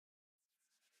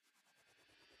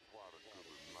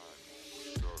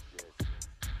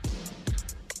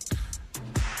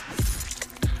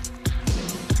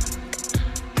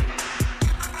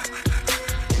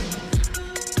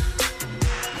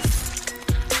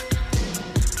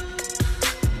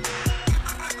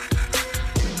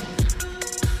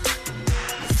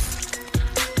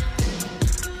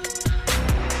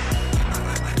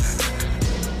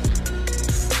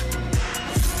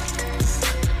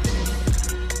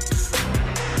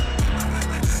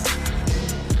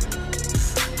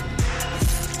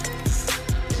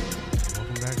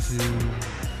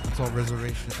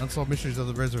Unsolved Mysteries of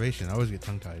the Reservation. I always get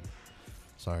tongue tied.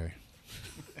 Sorry.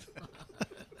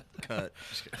 Cut.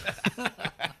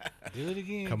 Do it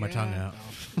again. Cut my tongue out.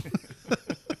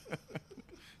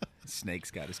 Snake's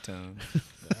got his tongue.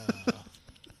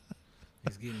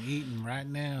 He's getting eaten right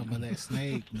now by that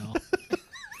snake. No.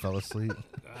 Fell asleep.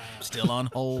 Still on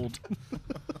hold.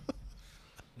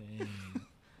 Dang.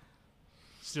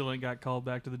 Still ain't got called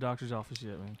back to the doctor's office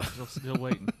yet, man. Still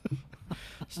waiting.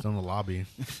 Still in the lobby.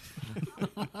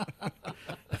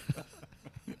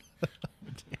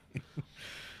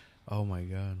 Oh my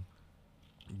god.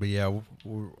 But yeah,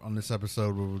 we're on this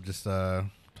episode we'll just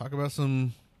talk about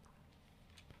some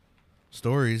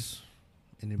stories.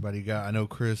 Anybody got? I know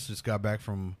Chris just got back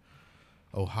from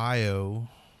Ohio.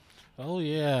 Oh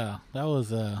yeah, that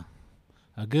was a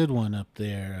good one up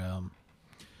there.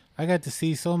 I got to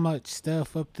see so much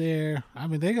stuff up there. I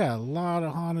mean, they got a lot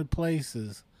of haunted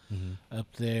places up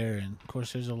there, and of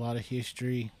course, there's a lot of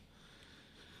history,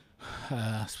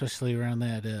 especially around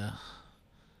that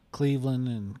Cleveland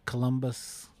and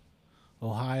Columbus,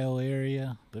 Ohio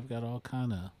area. They've got all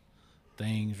kind of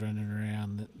things running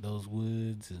around those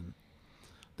woods, and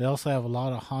they also have a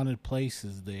lot of haunted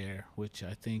places there, which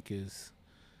I think is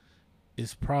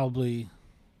probably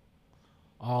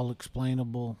all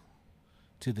explainable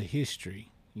to the history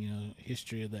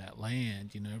of that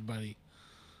land. Everybody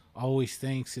always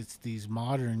thinks it's these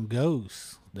modern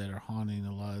ghosts that are haunting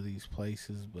a lot of these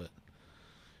places, but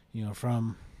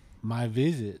from my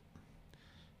visit,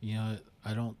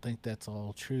 I don't think that's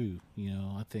all true.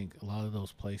 I think a lot of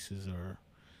those places are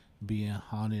being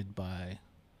haunted by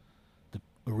the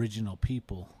original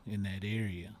people in that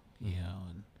area,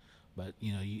 but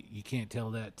you can't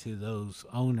tell that to those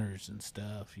owners and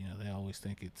stuff. They always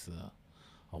think it's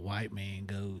a white man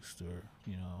ghost or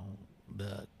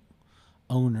the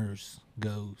owner's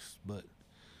ghost. But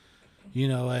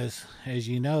as as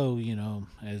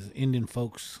Indian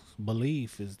folks'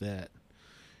 belief is that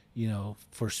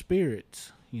for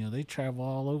spirits, they travel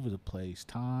all over the place.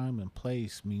 Time and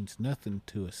place means nothing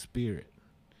to a spirit.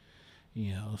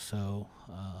 So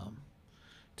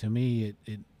to me,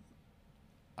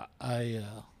 I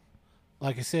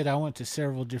like I said, I went to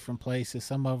several different places.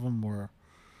 Some of them were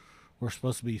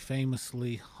supposed to be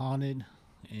famously haunted,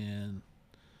 and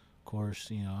of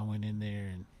course, I went in there,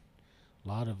 and a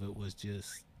lot of it was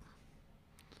just,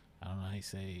 I don't know how you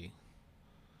say.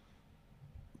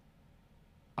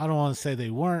 I don't want to say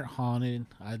they weren't haunted.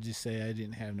 I just say I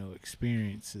didn't have no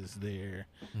experiences there,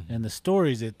 and the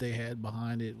stories that they had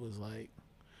behind it was like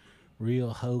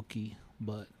real hokey.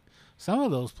 But some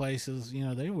of those places,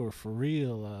 they were for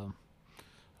real.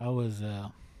 I was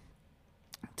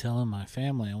telling my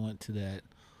family I went to that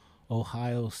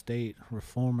Ohio State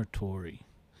Reformatory.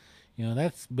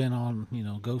 That's been on,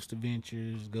 Ghost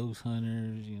Adventures, Ghost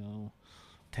Hunters,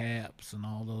 Taps, and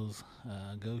all those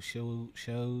ghost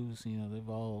shows. They've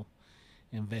all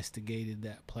investigated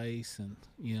that place. And,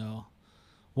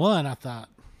 one, I thought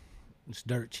it's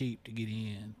dirt cheap to get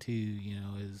in. Two,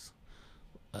 is,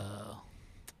 what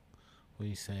do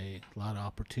you say, a lot of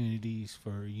opportunities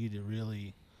for you to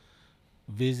really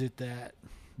visit that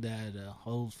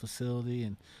old facility.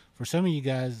 And for some of you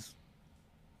guys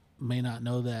may not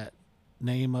know that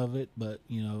name of it, but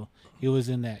it was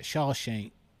in that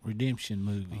Shawshank Redemption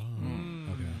movie.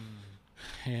 Okay.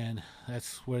 And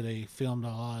that's where they filmed a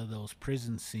lot of those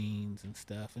prison scenes and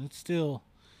stuff, and it's still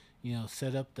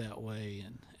set up that way.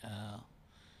 And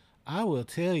I will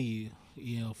tell you,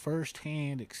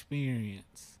 firsthand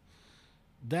experience,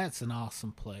 that's an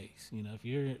awesome place. If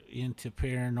you're into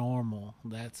paranormal,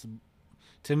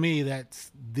 to me,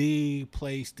 that's the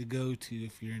place to go to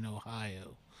if you're in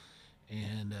Ohio.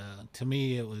 And to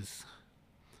me,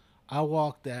 I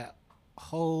walked that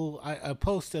whole, I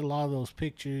posted a lot of those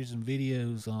pictures and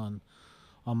videos on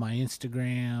my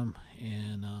Instagram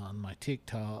and on my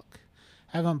TikTok.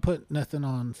 I haven't put nothing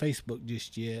on Facebook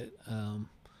just yet,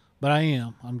 but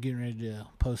I'm getting ready to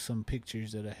post some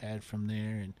pictures that I had from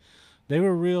there. And they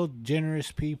were real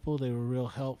generous people. They were real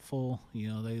helpful.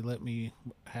 They let me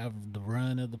have the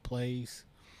run of the place.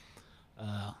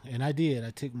 And I did.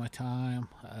 I took my time.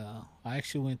 I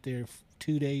actually went there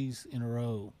 2 days in a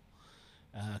row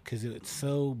because it's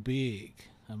so big.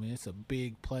 I mean, it's a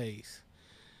big place.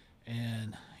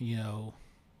 And,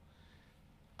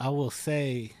 I will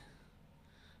say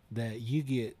that you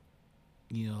get,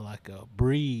 like a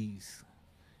breeze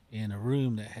in a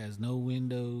room that has no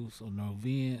windows or no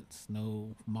vents,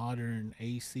 no modern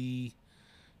AC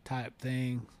type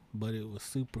thing, but it was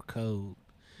super cold.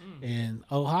 And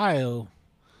Ohio,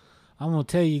 I'm gonna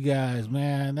tell you guys,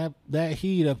 man, that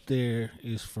heat up there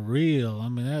is for real. I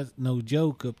mean, that's no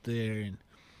joke up there. And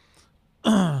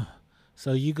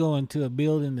So you go into a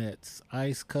building that's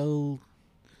ice cold,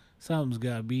 something's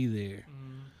got to be there.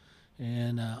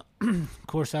 And of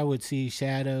course, I would see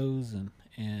shadows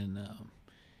and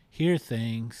hear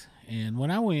things. And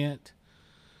when I went,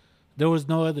 there was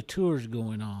no other tours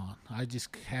going on. I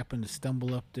just happened to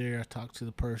stumble up there. I talked to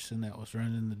the person that was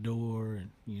running the door,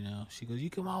 and she goes, "You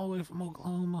come all the way from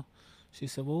Oklahoma?" She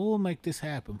said, "Well, we'll make this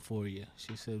happen for you."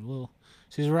 She said,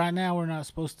 right now we're not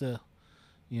supposed to.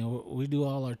 We do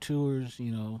all our tours.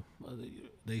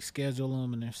 They schedule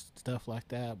them and there's stuff like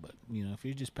that. But if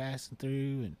you're just passing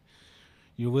through and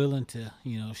you're willing to,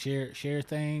 share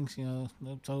things,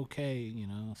 that's okay.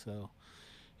 So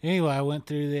anyway, I went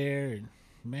through there, and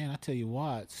man, I tell you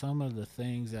what, some of the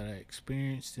things that I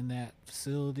experienced in that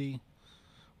facility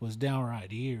was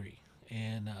downright eerie.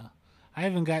 And I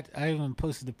even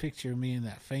posted a picture of me in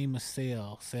that famous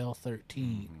cell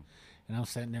 13. And I'm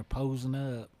sitting there posing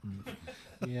up, and,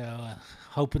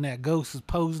 hoping that ghost is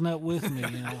posing up with me,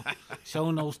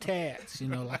 showing those tats,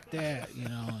 like that,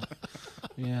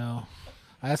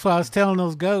 That's why I was telling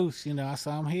those ghosts, I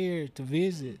said, I'm here to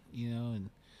visit, and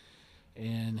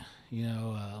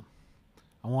I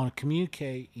want to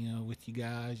communicate, with you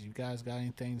guys. You guys got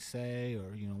anything to say,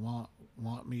 or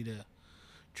want me to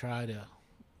try to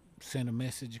send a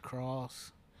message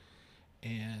across?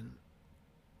 And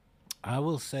I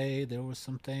will say there were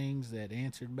some things that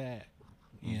answered back.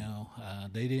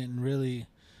 They didn't really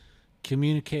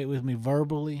communicate with me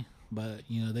verbally, but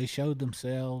they showed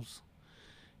themselves,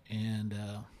 and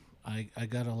I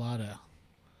got a lot of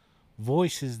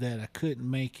voices that I couldn't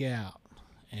make out,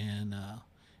 and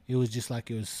it was just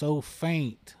like it was so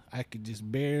faint I could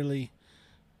just barely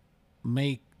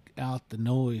make out the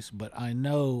noise, but I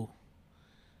know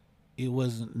it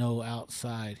wasn't no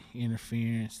outside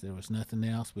interference. There was nothing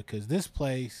else, because this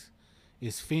place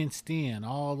is fenced in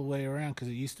all the way around, because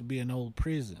it used to be an old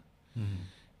prison.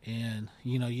 And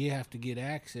you have to get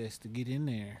access to get in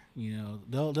there.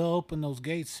 They'll open those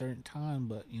gates certain time,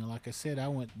 but like I said, I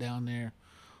went down there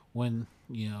when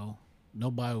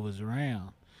nobody was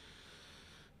around,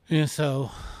 and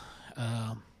so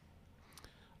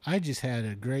I just had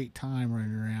a great time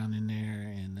running around in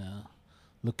there and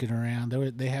looking around.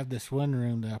 They have this one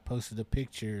room that I posted a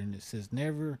picture, and it says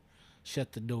 "Never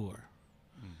shut the door,"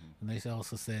 and they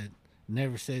also said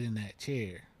 "Never sit in that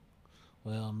chair."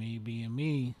 Well, me being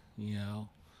me,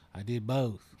 I did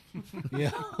both.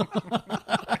 Yeah.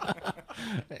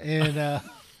 And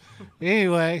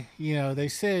anyway, they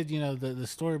said, the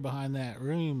story behind that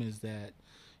room is that,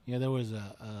 there was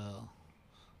I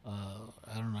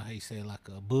don't know how you say, like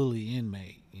a bully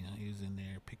inmate. He was in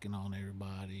there picking on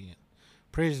everybody. And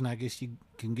prison, I guess you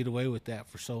can get away with that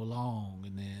for so long,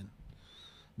 and then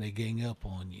they gang up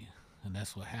on you, and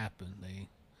that's what happened. They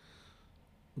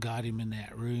got him in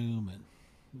that room, and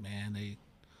man, they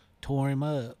tore him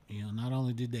up. Not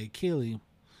only did they kill him,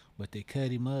 but they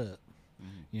cut him up.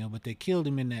 But they killed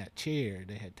him in that chair.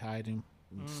 They had tied him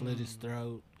and slit his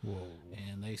throat. Whoa.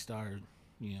 And they started,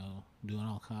 doing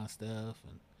all kinds of stuff.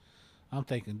 And I'm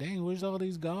thinking, dang, where's all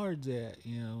these guards at?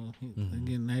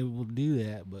 Getting able to do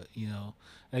that. But,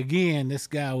 again, this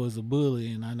guy was a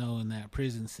bully, and I know in that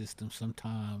prison system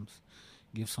sometimes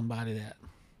give somebody that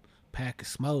pack of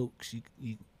smokes,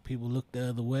 people look the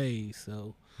other way.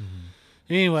 So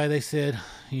anyway, they said,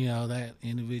 that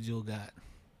individual got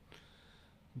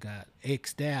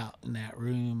X'd out in that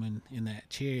room and in that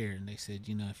chair, and they said,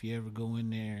 if you ever go in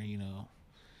there, you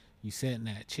sit in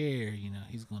that chair,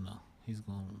 he's gonna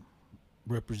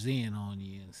represent on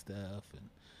you and stuff. And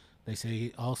they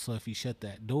say also, if you shut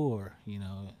that door,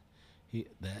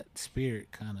 that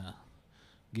spirit kind of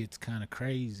gets kind of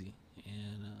crazy.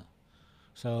 And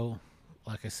so,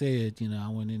 like I said, I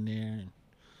went in there and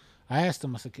I asked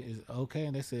them, I said, is it okay?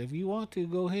 And they said, if you want to,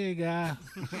 go ahead, guy.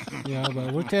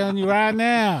 But we're telling you right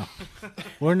now,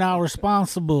 we're not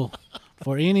responsible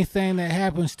for anything that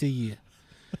happens to you.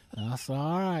 And I said,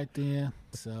 all right then.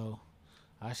 So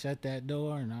I shut that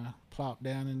door and I plopped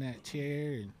down in that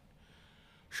chair, and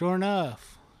sure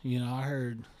enough, I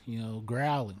heard,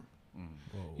 growling.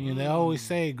 They always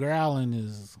say growling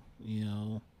is,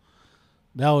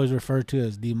 they always refer to it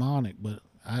as demonic, but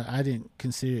I didn't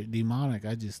consider it demonic.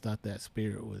 I just thought that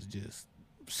spirit was just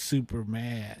super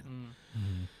mad.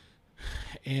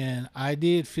 And I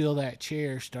did feel that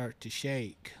chair start to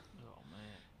shake. Oh,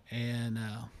 man. And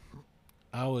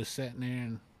I was sitting there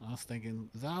and I was thinking,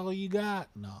 is that all you got?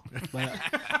 No. But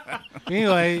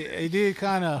anyway, it did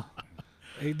kind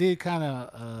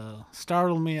of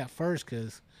startle me at first,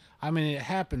 because, it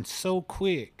happened so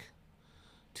quick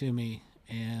to me.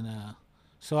 And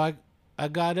so I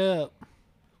got up.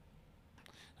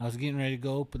 I was getting ready to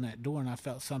go open that door, and I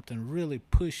felt something really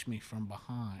push me from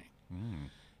behind.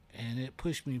 And it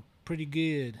pushed me pretty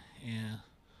good. And,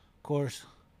 of course,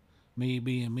 me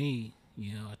being me,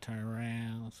 I turned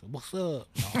around and said, "What's up?"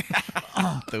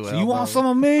 No. So you want some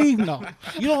of me? No.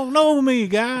 You don't know me,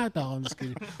 guy. No, I'm just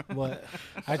kidding. But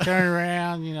I turned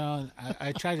around, and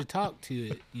I tried to talk to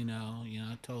it,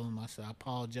 I told him, I said, "I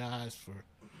apologize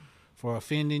for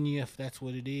offending you, if that's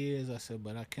what it is." I said,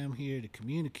 "But I come here to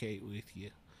communicate with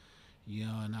you,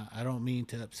 and I don't mean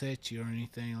to upset you or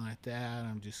anything like that.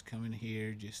 I'm just coming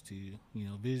here just to,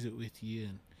 visit with you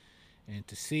and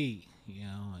to see,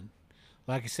 and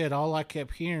like I said, all I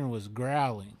kept hearing was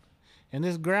growling. And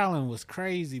this growling was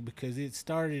crazy because it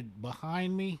started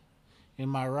behind me in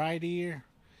my right ear,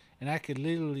 and I could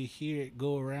literally hear it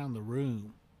go around the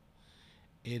room.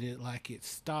 It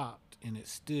stopped and it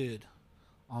stood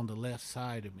on the left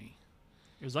side of me.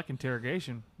 It was like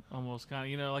interrogation, almost kind of.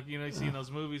 You see in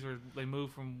those movies where they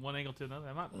move from one angle to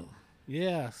another.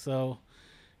 Yeah. So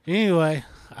anyway,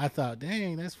 I thought,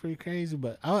 dang, that's pretty crazy.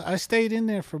 But I stayed in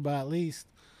there for about at least,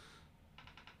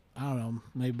 I don't know,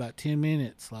 maybe about 10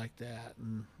 minutes like that.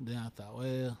 And then I thought,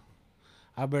 well,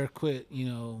 I better quit.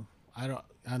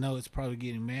 I know it's probably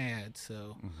getting mad,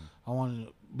 so I wanted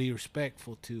to be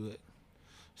respectful to it.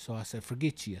 So I said,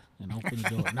 "Forget you," and open the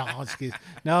door. No, I was kidding.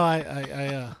 No,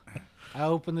 I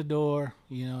opened the door,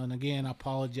 and again, I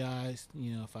apologized,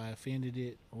 if I offended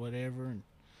it or whatever.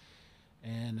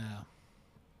 And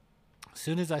as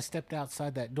soon as I stepped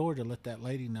outside that door to let that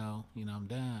lady know, I'm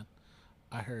done,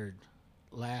 I heard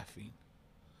laughing.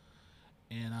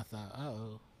 And I thought,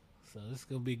 uh-oh, so this is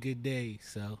going to be a good day.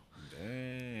 So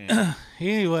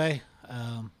anyway,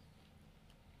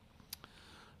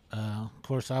 of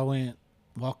course, I went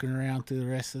walking around through the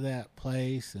rest of that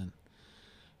place,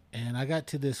 and I got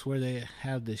to this where they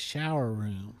have this shower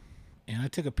room, and I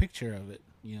took a picture of it,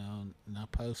 and I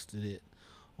posted it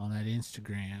on that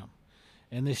Instagram.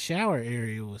 And the shower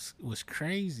area was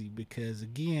crazy because,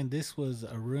 again, this was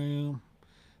a room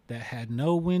that had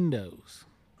no windows,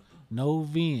 no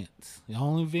vents. The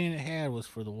only vent it had was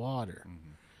for the water.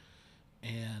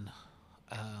 And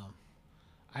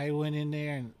I went in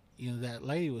there, and that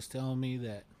lady was telling me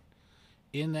that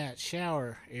in that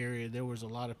shower area there was a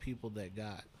lot of people that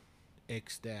got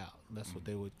X'd out. That's what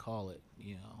they would call it.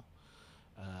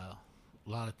 A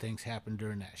lot of things happened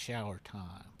during that shower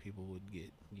time. People would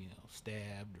get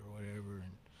stabbed or whatever,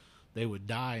 and they would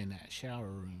die in that shower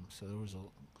room. So there was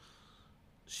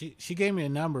she gave me a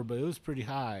number, but it was pretty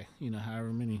high.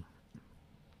 However many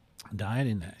died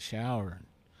in that shower.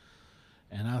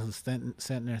 And I was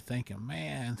sitting there thinking,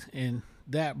 man, and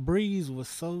that breeze was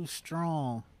so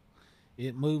strong,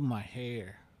 it moved my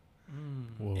hair.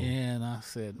 Whoa. And I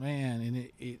said, man, and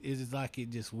it's like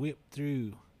it just whipped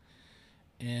through.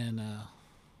 And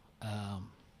of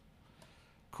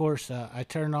course, I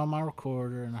turned on my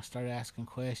recorder and I started asking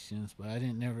questions, but I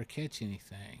didn't never catch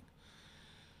anything.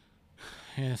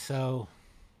 And so,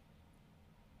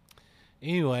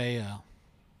 anyway,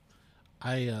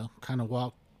 I kind of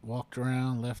walked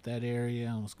around, left that area,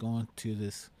 and was going to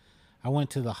this. I went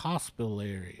to the hospital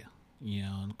area,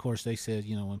 and of course they said,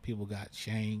 when people got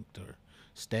shanked or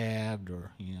stabbed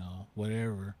or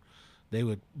whatever, they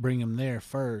would bring them there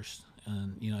first,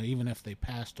 and even if they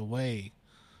passed away,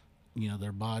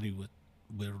 their body would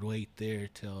wait there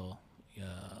till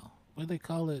what do they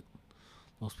call it?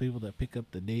 Those people that pick up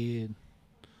the dead.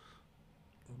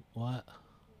 What?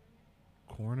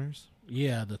 Corners?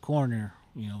 Yeah, the coroner,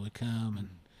 would come, and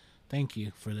thank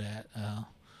you for that.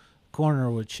 Coroner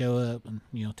would show up and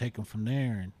take them from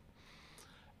there,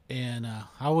 and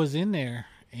I was in there,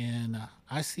 and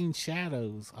I seen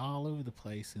shadows all over the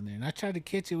place in there, and I tried to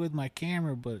catch it with my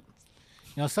camera, but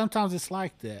sometimes it's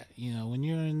like that. When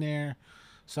you're in there,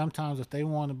 sometimes if they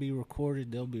want to be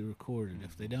recorded, they'll be recorded.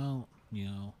 If they don't,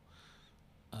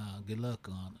 good luck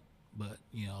on it. But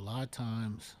a lot of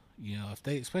times,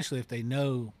 especially if they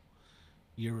know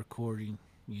you're recording,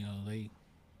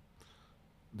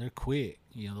 they're quick.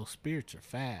 Those spirits are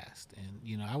fast,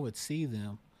 and I would see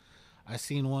them. I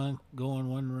seen one go in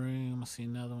one room. I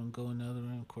seen another one go in another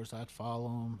room. Of course, I'd follow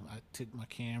them. I took my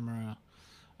camera.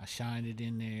 I shined it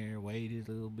in there, waited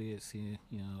a little bit, see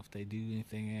if they do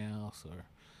anything else,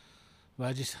 but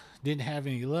I just didn't have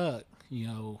any luck,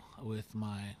 with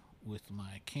my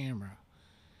camera.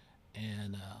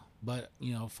 And but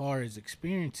as far as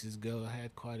experiences go, I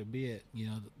had quite a bit.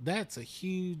 That's a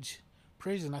huge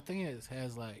prison. I think it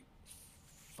has like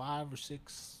 5 or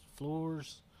 6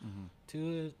 floors to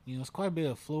it. It's quite a bit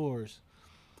of floors,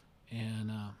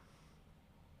 and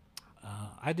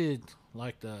I did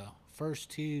like the first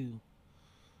 2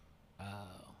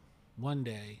 one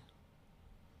day,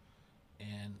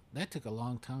 and that took a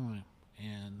long time.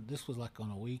 And this was like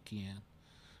on a weekend.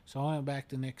 So I went back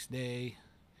the next day,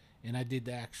 and I did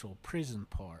the actual prison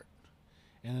part.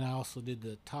 And then I also did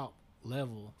the top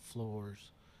level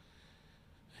floors.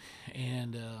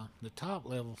 And the top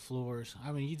level floors,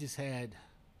 I mean,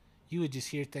 you would just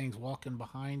hear things walking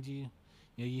behind you.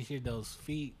 You know, you hear those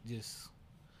feet just,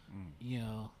 you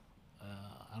know,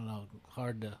 I don't know,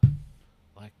 hard to,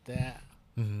 like that.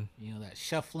 Mm-hmm. You know, that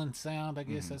shuffling sound, I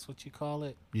guess that's what you call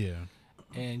it. Yeah.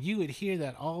 And you would hear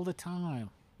that all the time.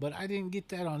 But I didn't get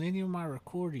that on any of my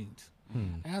recordings.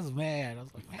 I was mad. I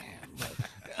was like, man. But,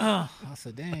 I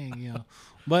said, dang, you know.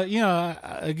 But, you know,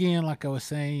 again, like I was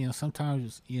saying, you know,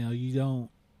 sometimes, you know, you don't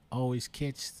always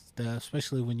catch stuff,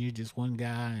 especially when you're just one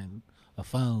guy and a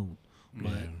phone.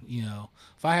 But, you know,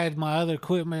 if I had my other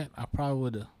equipment, I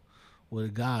probably would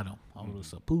have got him. I would have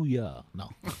said, "Booyah!" No,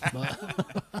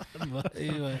 but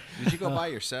anyway. Did you go by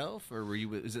yourself, or were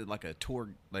you? Is it like a tour?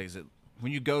 Like, is it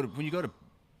when you go to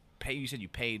pay? You said you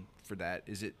paid for that.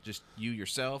 Is it just you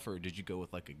yourself, or did you go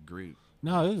with like a group?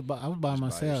 No, I was by Just by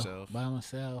myself. yourself? By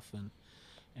myself,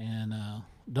 and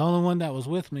the only one that was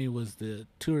with me was the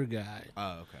tour guide.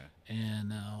 Oh, okay.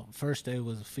 And first day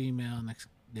was a female, next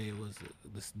day was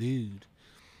this dude.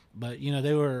 But you know,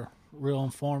 they were real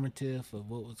informative of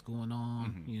what was going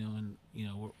on. You know, and you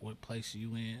know what place you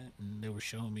went, and they were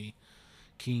showing me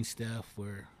keen stuff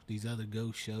where these other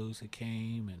ghost shows had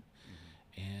came,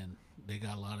 and they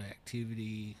got a lot of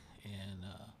activity. And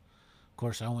of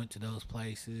course, I went to those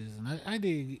places, and I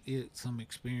did get some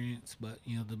experience. But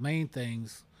you know, the main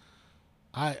things.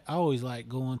 I always like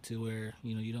going to where,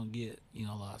 you know, you don't get, you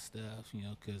know, a lot of stuff, you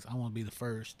know, because I want to be the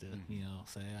first to, you know,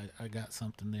 say I got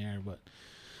something there. But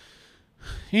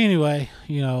anyway,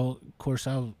 you know, of course,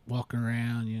 I was walking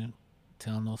around, you know,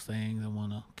 telling those things. I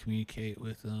want to communicate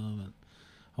with them. And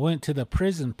I went to the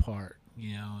prison part,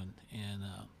 you know, and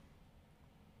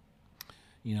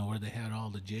you know, where they had all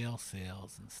the jail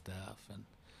cells and stuff. And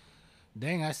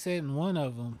dang, I sat in one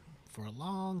of them for a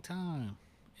long time.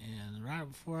 And right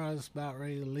before I was about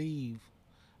ready to leave,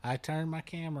 I turned my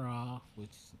camera off,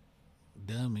 which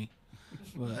dummy.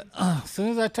 But as soon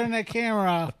as I turned that camera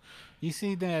off, you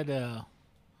see that I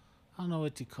don't know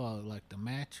what you call it, like the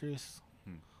mattress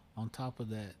on top of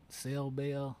that cell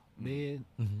bed. It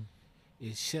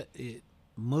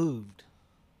moved.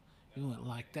 It went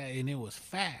like that, and it was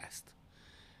fast.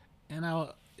 And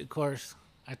of course,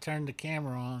 I turned the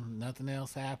camera on. Nothing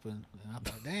else happened. And I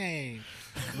thought, dang.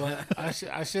 But I should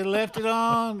have left it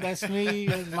on. That's me.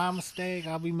 That's my mistake.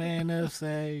 I'll be man enough to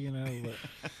say, you know. But,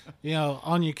 you know,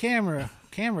 on your camera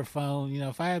phone, you know,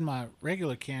 if I had my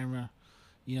regular camera,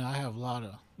 you know, I have a lot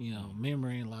of, you know,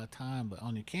 memory and a lot of time. But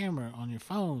on your camera, on your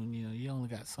phone, you know, you only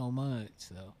got so much.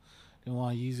 So didn't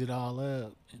want to use it all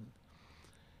up. And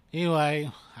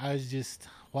anyway, I was just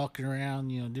walking around,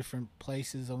 you know, different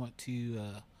places. I went to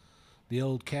the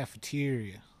old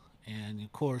cafeteria, and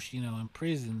of course, you know, in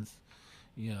prisons,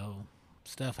 you know,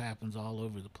 stuff happens all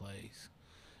over the place,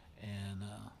 and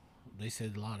they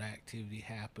said a lot of activity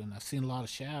happened. I've seen a lot of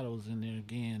shadows in there.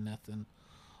 Again, nothing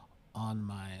on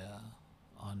my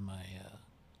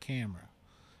camera,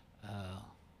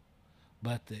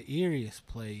 but the eeriest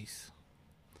place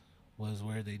was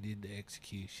where they did the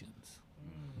executions.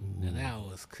 Now that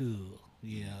was cool,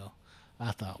 you know.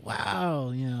 I thought,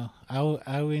 wow, you know,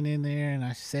 I went in there and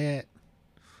I sat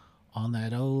on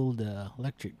that old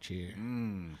electric chair,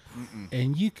 and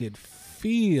you could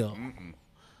feel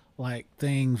like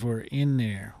things were in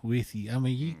there with you. I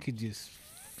mean, you could just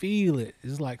feel it.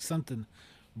 It's like something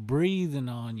breathing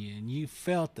on you, and you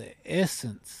felt the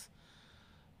essence.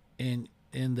 And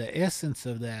the essence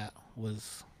of that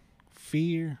was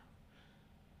fear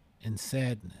and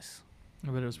sadness.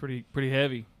 I bet it was pretty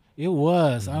heavy. It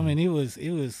was. I mean, it was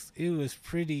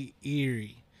pretty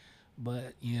eerie,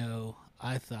 but you know,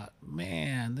 I thought,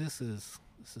 man, this is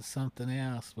something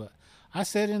else. But I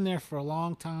sat in there for a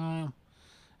long time,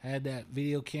 had that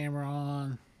video camera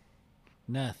on,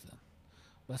 nothing.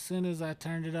 But as soon as I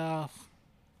turned it off,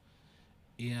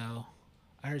 you know,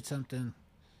 I heard something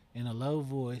in a low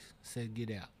voice said, "Get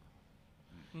out."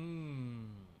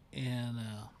 And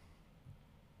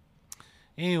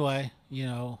anyway, you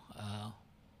know,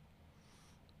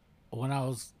 when I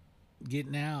was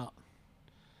getting out,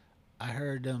 I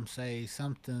heard them say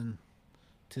something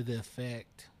to the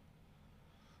effect,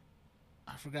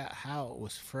 I forgot how it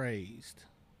was phrased,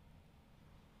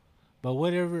 but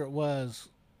whatever it was,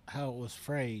 how it was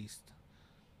phrased,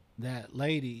 that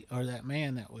lady or that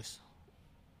man that was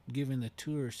giving the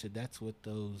tour said that's what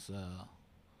those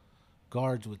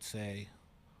guards would say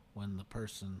when the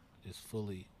person is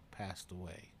fully passed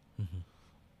away.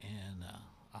 And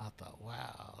I thought,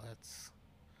 wow, that's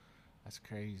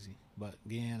crazy. But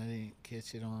again, I didn't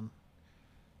catch it on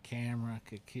camera. I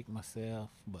could kick myself.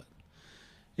 But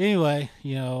anyway,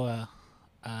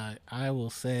 I will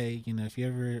say, if you're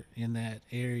ever in that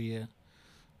area,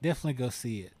 definitely go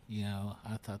see it.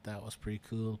 I thought that was pretty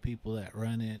cool. People that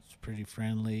run it's pretty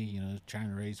friendly. Trying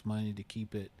to raise money to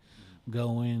keep it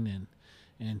going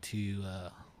and to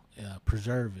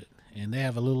preserve it. And they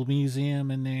have a little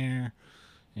museum in there,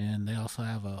 and they also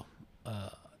have a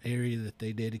area that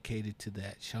they dedicated to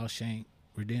that Shawshank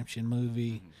Redemption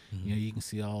movie. You can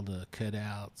see all the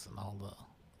cutouts and all the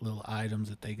little items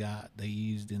that they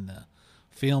used in the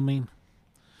filming.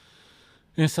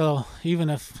 And so even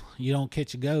if you don't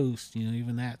catch a ghost,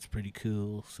 even that's pretty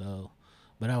cool. So,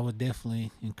 but I would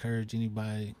definitely encourage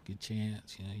anybody get a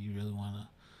chance, you really want to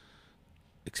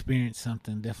experience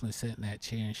something, definitely sit in that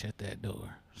chair and shut that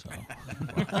door. So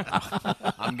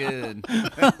I'm good.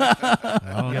 That's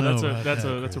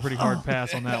a pretty hard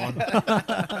pass on that one.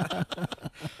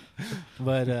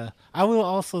 But I will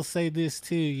also say this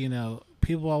too,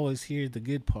 people always hear the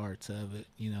good parts of it,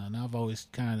 and I've always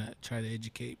kind of tried to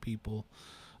educate people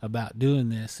about doing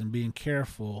this and being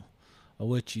careful of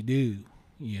what you do,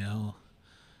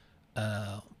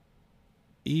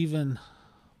 even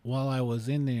while I was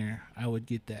in there, I would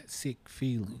get that sick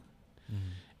feeling.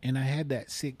 And I had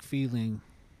that sick feeling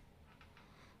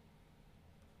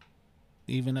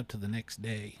even up to the next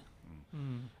day.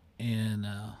 And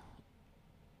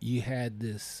you had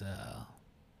this,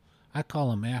 I call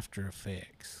them after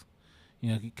effects,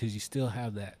 because you still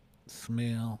have that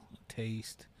smell,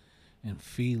 taste, and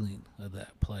feeling of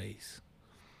that place.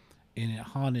 And it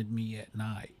haunted me at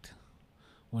night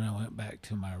when I went back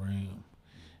to my room.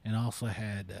 And also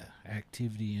had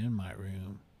activity in my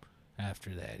room after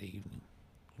that evening.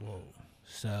 Whoa.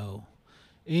 So,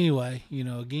 anyway,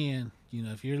 again,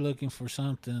 if you're looking for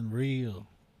something real,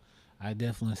 I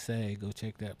definitely say go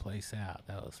check that place out.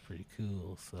 That was pretty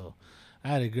cool. So, I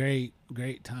had a great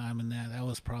time in that. That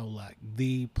was probably like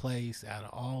the place out of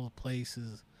all the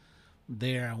places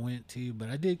there I went to.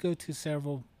 But I did go to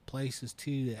several places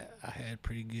too that I had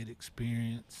pretty good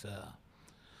experience.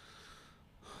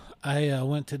 I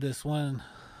went to this one.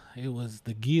 It was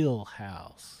the Gill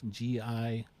House,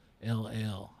 Gill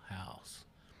House,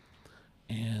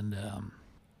 and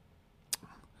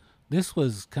this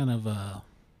was kind of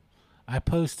I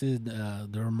posted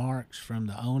the remarks from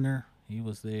the owner. He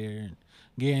was there, and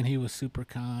again, he was super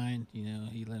kind.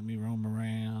 He let me roam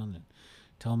around and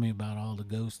told me about all the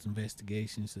ghost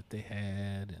investigations that they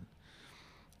had and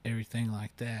everything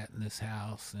like that in this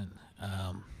house, and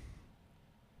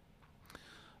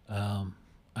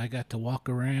I got to walk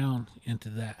around into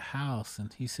that house,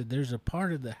 and he said there's a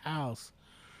part of the house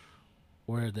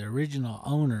where the original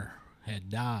owner had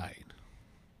died.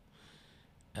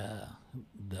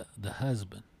 The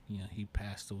husband, he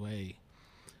passed away,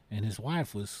 and his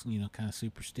wife was, kind of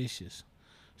superstitious,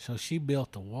 so she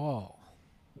built a wall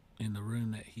in the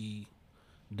room that he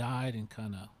died and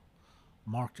kind of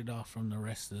marked it off from the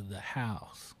rest of the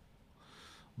house.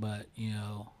 But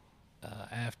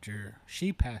after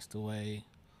she passed away,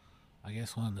 I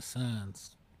guess one of the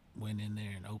sons went in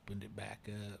there and opened it back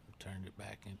up, turned it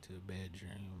back into a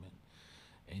bedroom,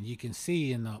 and you can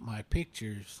see in my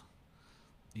pictures,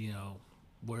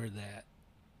 where they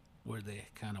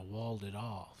kind of walled it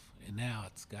off, and now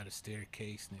it's got a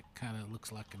staircase, and it kind of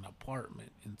looks like an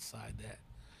apartment inside that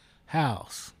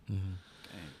house.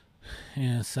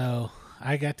 And so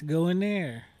I got to go in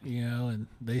there, and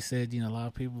they said, a lot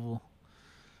of people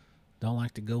don't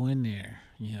like to go in there,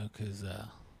 because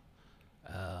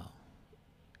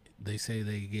they say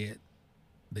they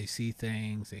see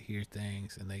things, they hear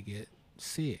things, and they get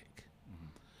sick.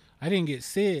 I didn't get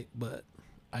sick, but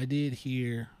I did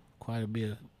hear quite a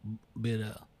bit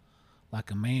of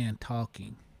like a man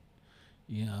talking,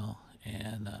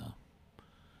 and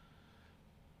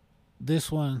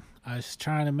this one, I was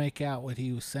trying to make out what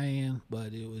he was saying,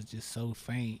 but it was just so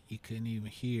faint you couldn't even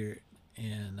hear it.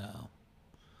 And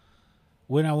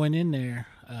when I went in there,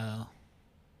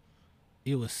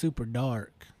 it was super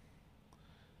dark.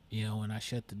 When I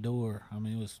shut the door,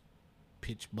 it was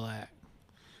pitch black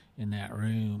in that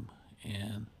room.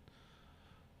 And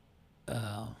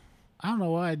I don't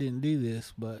know why I didn't do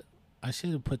this, but I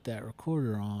should have put that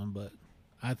recorder on. But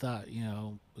I thought,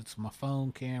 it's my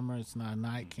phone camera. It's not a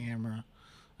night camera.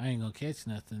 I ain't going to catch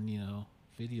nothing,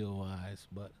 video-wise.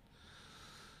 But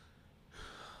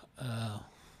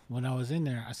when I was in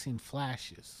there, I seen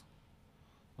flashes.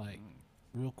 Like,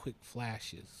 real quick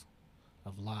flashes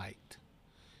of light.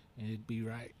 And it'd be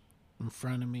right in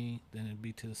front of me, then it'd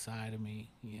be to the side of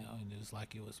me, and it was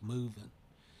like it was moving.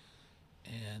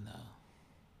 And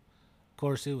of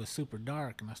course, it was super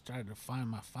dark, and I started to find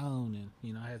my phone,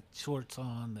 and I had shorts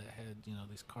on that had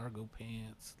these cargo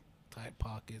pants, tight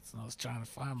pockets, and I was trying to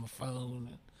find my phone.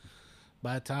 And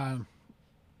by the time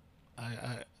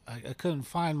I couldn't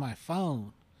find my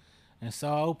phone, and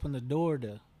so I opened the door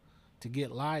to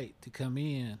get light to come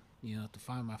in, to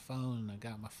find my phone, and I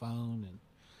got my phone,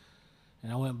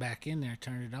 and I went back in there,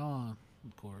 turned it on.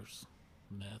 Of course,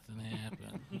 nothing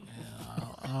happened.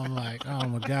 I'm like, oh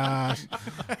my gosh,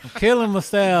 I'm killing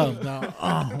myself. No,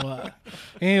 well,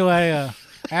 anyway,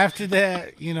 after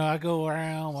that, I go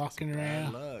around, walking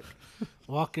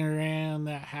around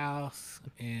that house,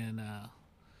 and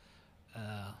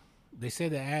they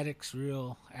said the attic's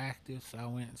real active, so I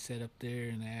went and sat up there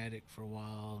in the attic for a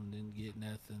while and didn't get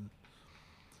nothing.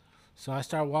 So I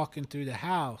started walking through the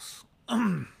house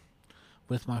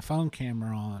with my phone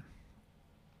camera on.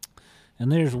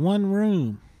 And there's one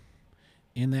room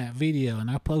in that video,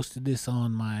 and I posted this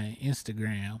on my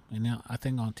Instagram, and now I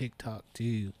think on TikTok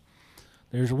too.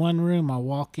 There's one room I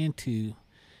walk into,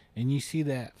 and you see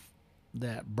that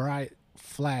bright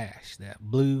flash, that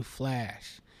blue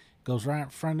flash, goes right in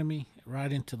front of me,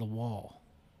 right into the wall.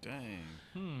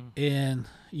 Dang. And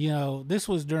this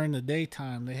was during the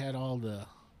daytime. They had all the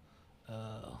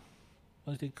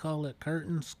what do they call it,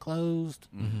 curtains closed,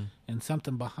 and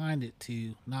something behind it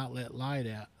to not let light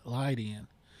in.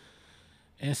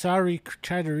 And so I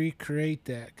tried to recreate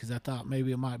that because I thought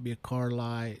maybe it might be a car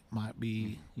light, might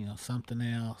be something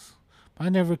else. But I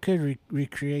never could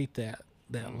recreate that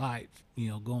light,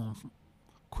 going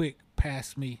quick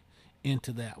past me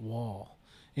into that wall.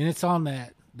 And it's on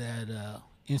that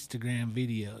Instagram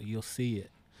video. You'll see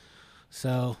it.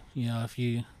 So if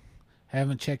you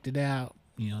haven't checked it out,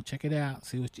 check it out,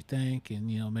 see what you think,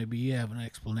 and maybe you have an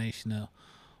explanation of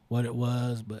what it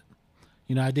was. But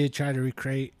I did try to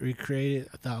recreate it.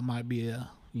 I thought it might be a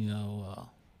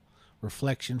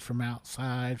reflection from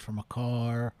outside, from a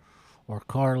car, or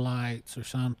car lights or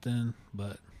something.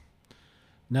 But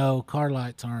no, car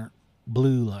lights aren't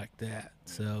blue like that.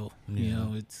 So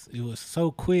it was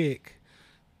so quick,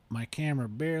 my camera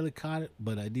barely caught it,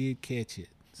 but I did catch it.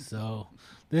 So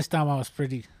this time I was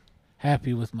pretty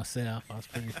happy with myself. I was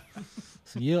pretty.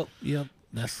 So yep.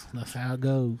 That's how it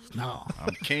goes. No,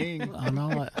 I'm king. I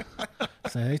know it.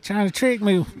 So they trying to trick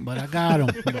me, but I got them.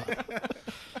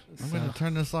 I'm gonna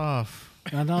turn this off.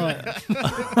 I know it.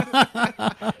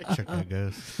 Check that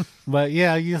goes. But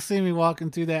yeah, you'll see me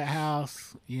walking through that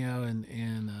house,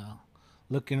 and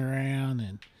looking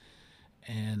around,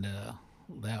 and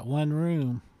that one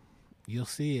room, you'll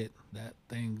see it. That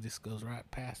thing just goes right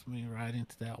past me, right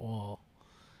into that wall,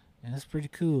 and it's pretty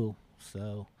cool.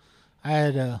 So I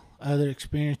had other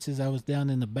experiences. I was down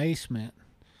in the basement.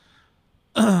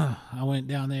 I went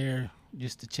down there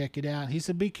just to check it out. He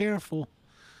said, "Be careful.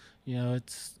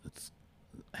 It's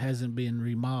hasn't been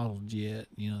remodeled yet.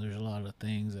 There's a lot of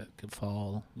things that could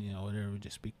fall. Whatever.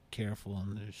 Just be careful.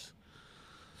 And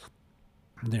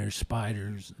there's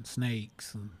spiders and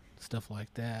snakes and stuff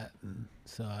like that." And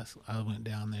so I went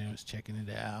down there and was checking it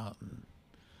out.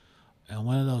 And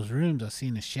one of those rooms, I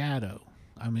seen a shadow.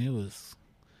 I mean, it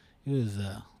was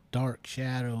a dark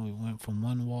shadow. We went from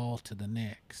one wall to the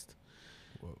next.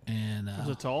 Whoa. And Was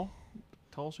it tall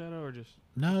shadow or just?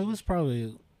 no, it was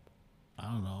probably, I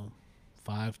don't know,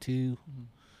 5'2".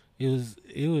 It was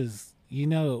it was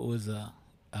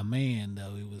a man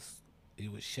though.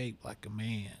 It was shaped like a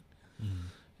man.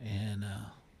 And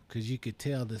because you could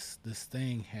tell this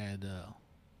thing had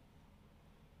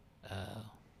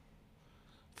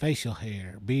facial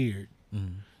hair, beard,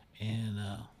 and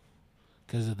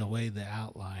because of the way the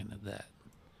outline of that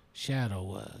shadow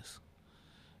was.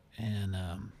 And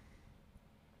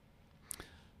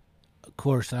of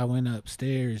course, I went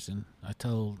upstairs and I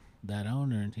told that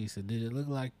owner, and he said, "Did it look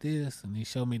like this?" And he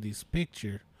showed me this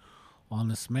picture on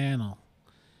this mantle,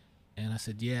 and I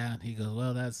said, "Yeah." And he goes,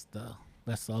 "Well, that's the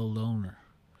old owner."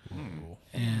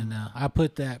 And I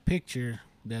put that picture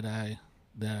that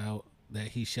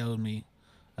he showed me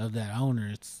of that owner.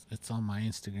 It's on my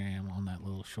Instagram on that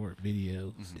little short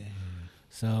video.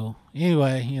 So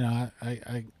anyway,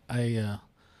 I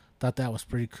thought that was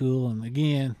pretty cool. And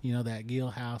again, that Gill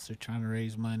House, they're trying to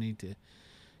raise money to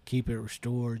keep it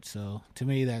restored. So to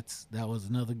me, that was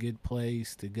another good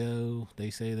place to go.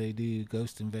 They say they do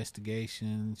ghost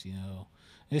investigations.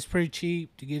 It's pretty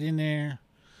cheap to get in there.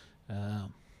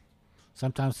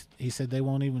 Sometimes he said they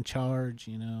won't even charge.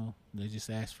 They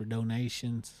just ask for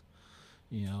donations.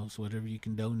 So whatever you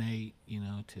can donate,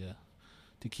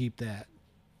 to keep that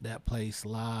place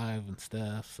alive and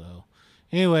stuff. So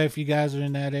anyway, if you guys are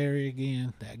in that area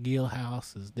again, that Gill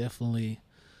House is definitely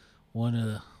one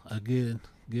of a good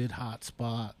hot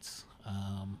spots.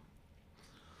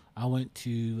 I went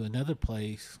to another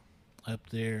place up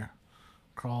there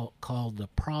called the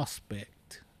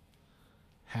Prospect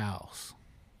House,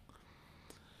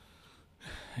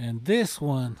 and this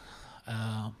one,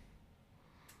 I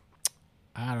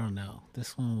don't know.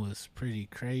 This one was pretty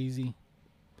crazy.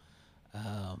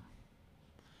 I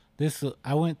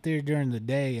went there during the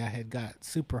day. I had got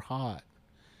super hot,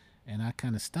 and I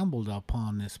kind of stumbled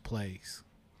upon this place.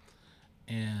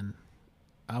 And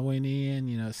I went in.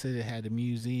 It said it had a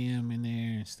museum in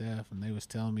there and stuff, and they was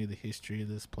telling me the history of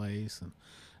this place. And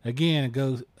again,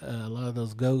 a lot of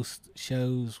those ghost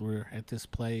shows were at this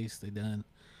place. They done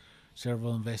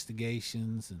several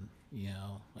investigations, and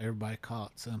everybody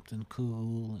caught something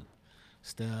cool and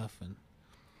stuff. And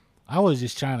I was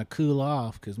just trying to cool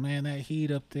off because, man, that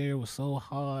heat up there was so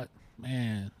hot.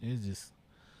 Man, it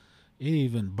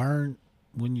even burned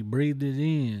when you breathed it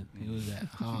in. It was that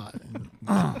hot. And,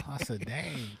 I said,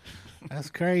 dang, that's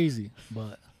crazy.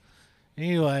 But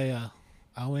anyway,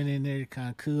 I went in there to kind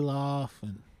of cool off,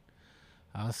 and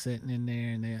I was sitting in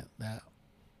there, and that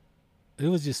it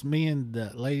was just me and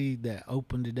the lady that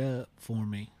opened it up for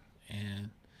me.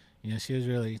 And she was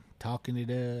really talking it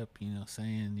up,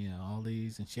 saying, all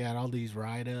these, and she had all these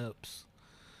write-ups,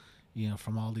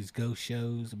 from all these ghost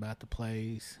shows about the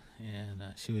place, and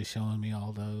she was showing me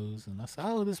all those, and I said,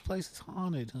 oh, this place is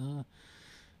haunted, huh?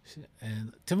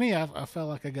 And to me, I felt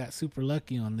like I got super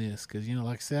lucky on this, because,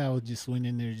 like I said, I just went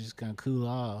in there just kind of cool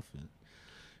off, and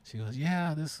she goes,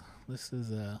 yeah, this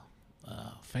is a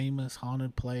famous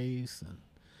haunted place, and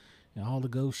all the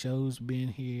ghost shows been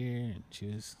here, and she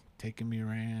was taking me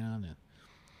around,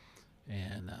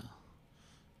 and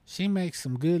she makes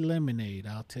some good lemonade.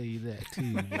 I'll tell you that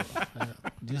too.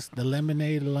 Just the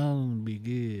lemonade alone would be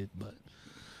good. But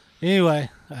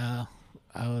anyway, I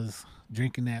was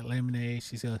drinking that lemonade.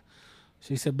 She said,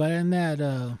 but in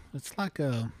that, it's like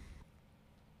a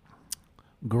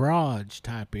garage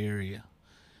type area,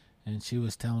 and she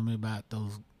was telling me about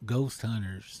those ghost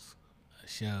hunters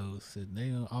shows, and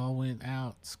they all went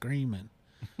out screaming.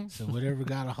 So whatever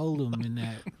got a hold of them in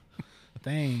that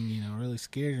thing, really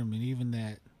scared them. And even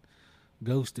that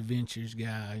Ghost Adventures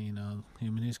guy, him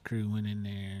and his crew went in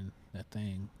there, and that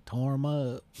thing tore them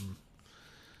up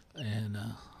and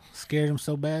scared them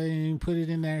so bad they didn't even put it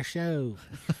in their show.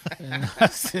 And I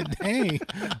said, dang.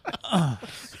 I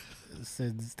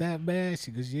said, it's that bad? She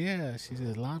goes, yeah. She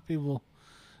said, a lot of people,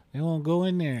 they won't go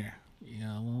in there.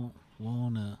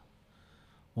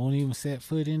 Won't even set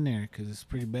foot in there because it's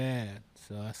pretty bad.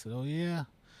 So I said, oh, yeah.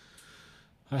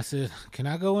 I said, can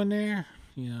I go in there?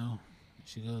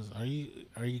 She goes, are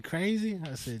you crazy?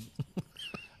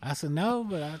 I said, no,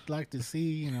 but I'd like to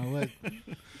see,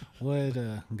 what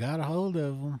got a hold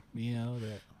of them,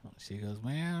 that. She goes,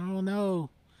 man, I don't know.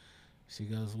 She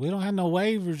goes, we don't have no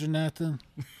waivers or nothing.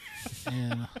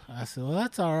 And I said, well,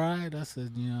 that's all right. I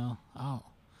said,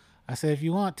 I said, if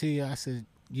you want to, I said,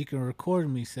 you can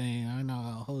record me saying, I know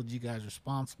I'll hold you guys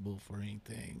responsible for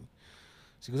anything.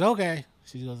 She goes, okay.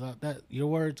 She goes, that your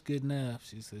word's good enough.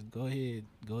 She said, go ahead,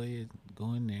 go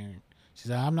in there. She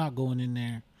said, I'm not going in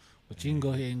there, but you can go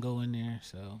ahead and go in there.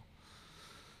 So,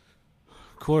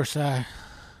 of course, I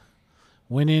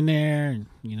went in there and,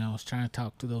 was trying to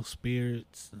talk to those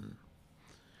spirits and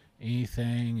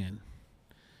anything,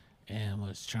 and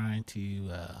was trying to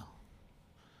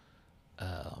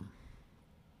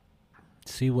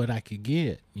see what I could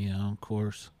get, of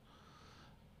course.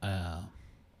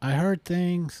 I heard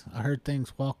things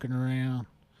walking around,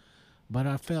 but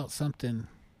I felt something.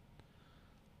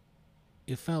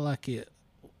 It felt like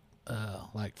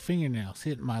like fingernails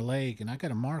hitting my leg, and I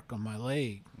got a mark on my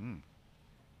leg. And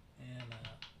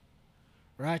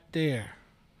right there,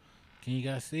 can you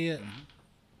guys see it?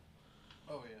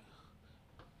 Oh yeah.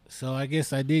 So I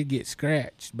guess I did get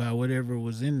scratched by whatever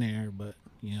was in there, but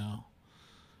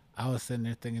I was sitting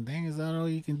there thinking, dang, is that all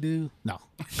you can do? No.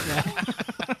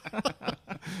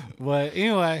 But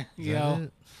anyway,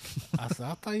 I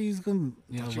thought you was going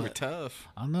to, You were tough.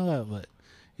 I know it, but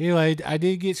anyway, I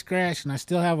did get scratched, and I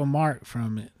still have a mark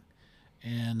from it.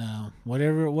 And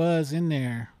whatever it was in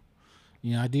there,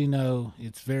 I do know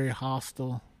it's very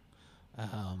hostile.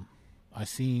 I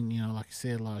seen, like I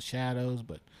said, a lot of shadows,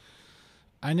 but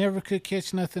I never could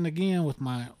catch nothing again with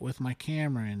my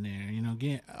camera in there,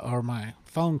 or my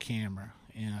phone camera.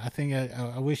 And I think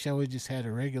I wish I would just had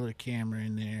a regular camera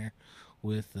in there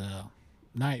with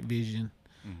night vision.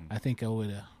 I think I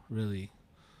would have really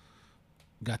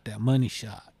got that money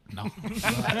shot. No,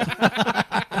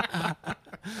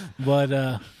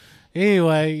 but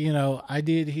Anyway, I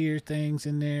did hear things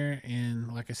in there,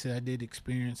 and like I said, I did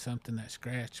experience something that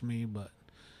scratched me. But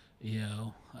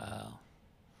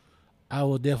I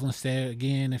will definitely say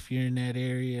again, if you're in that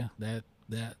area, that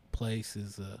place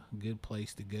is a good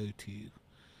place to go to.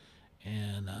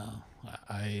 And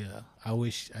I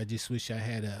just wish I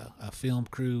had a film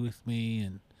crew with me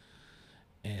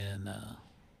and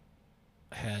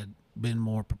had been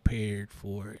more prepared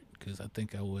for it, because I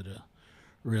think I would have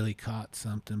really caught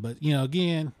something. But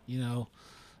again,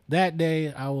 that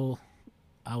day I will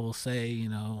say,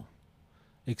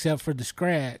 except for the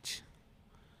scratch,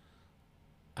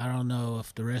 I don't know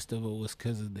if the rest of it was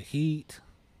because of the heat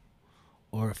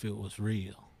or if it was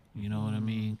real. You know what I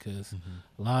mean? Because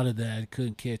a lot of that I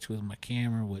couldn't catch with my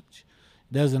camera, which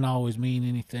doesn't always mean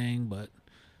anything. But,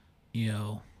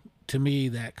 to me,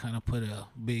 that kind of put a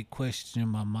big question in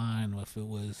my mind if it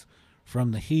was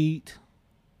from the heat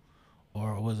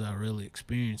or was I really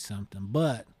experiencing something.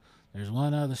 But there's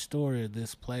one other story of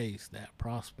this place, that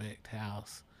Prospect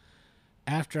House.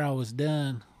 After I was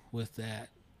done with that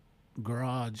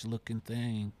garage looking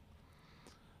thing,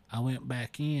 I went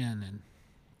back in, and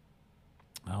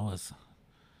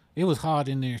it was hot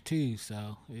in there too,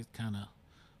 so it kind of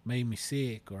made me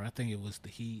sick, or I think it was the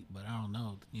heat, but I don't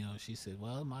know. She said,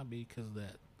 well, it might be because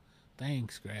that thing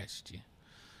scratched you.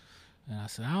 And I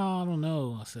said, oh, I don't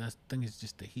know. I said, I think it's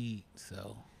just the heat.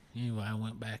 So anyway, I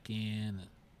went back in, and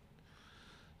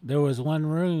there was one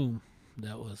room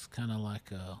that was kind of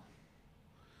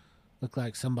looked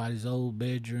like somebody's old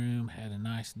bedroom, had a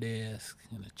nice desk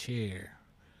and a chair.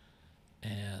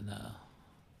 And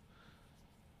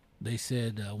they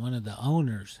said one of the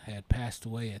owners had passed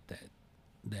away at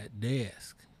that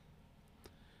desk.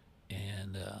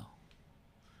 And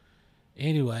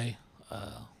anyway,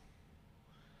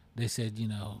 they said,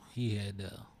 he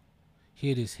had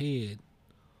hit his head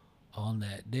on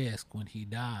that desk when he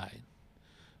died.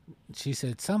 She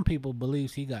said some people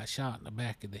believe he got shot in the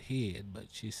back of the head, but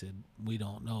she said we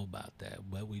don't know about that.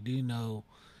 But we do know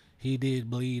he did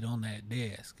bleed on that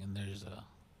desk, and there's a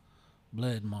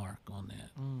blood mark on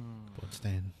that. Blood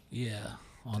stain. Yeah,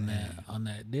 on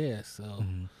that desk. So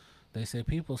they said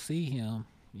people see him,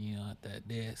 at that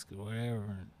desk or wherever.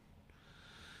 And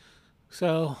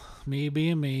so me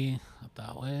being me, I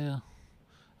thought, well,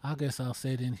 I guess I'll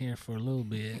sit in here for a little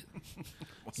bit.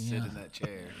 Sit in that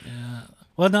chair. Yeah.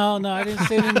 Well, no, I didn't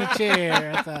sit in the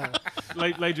chair. I thought.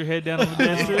 Laid your head down on the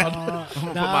desk.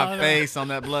 Put my face on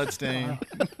that blood stain.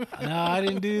 No, I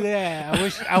didn't do that.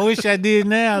 I wish I did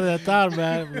now that I thought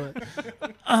about it.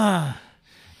 But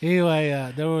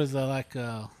anyway, there was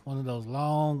one of those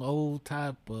long old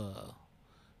type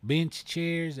bench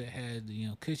chairs that had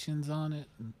cushions on it.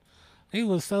 And it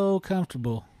was so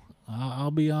comfortable.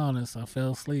 I'll be honest, I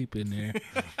fell asleep in there,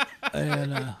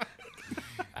 and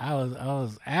I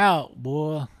was out,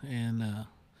 boy, and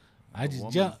I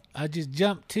just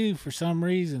jumped too for some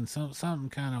reason. Something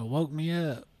kind of woke me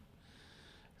up,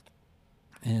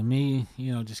 and me,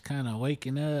 just kind of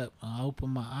waking up. I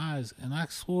opened my eyes, and I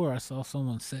swore I saw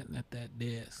someone sitting at that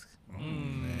desk.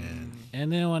 Man.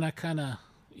 And then when I kind of,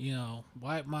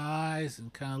 wiped my eyes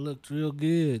and kind of looked real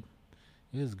good,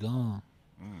 it was gone.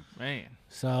 Man.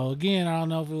 So again, I don't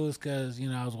know if it was because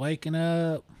I was waking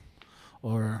up,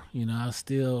 or I was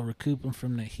still recouping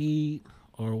from the heat,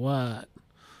 or what.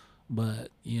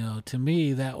 But to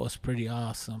me, that was pretty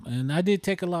awesome. And I did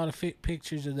take a lot of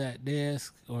pictures of that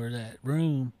desk or that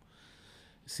room,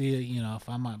 see if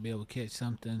I might be able to catch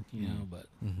something, but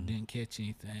didn't catch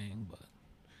anything. But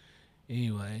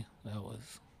anyway, that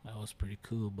was pretty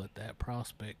cool. But that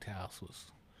Prospect House was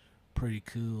pretty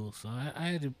cool. So I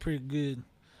had a pretty good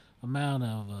amount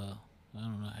of I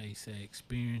don't know how you say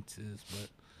experiences, but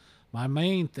my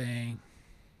main thing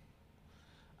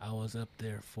I was up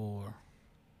there for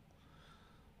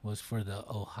was for the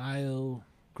Ohio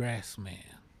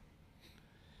Grassman.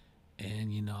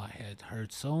 And I had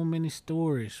heard so many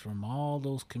stories from all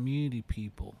those community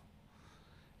people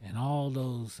and all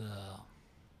those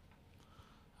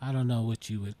I don't know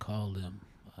what you would call them,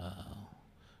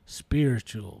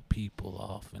 spiritual people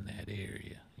off in that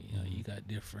area. You got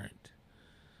different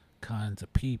kinds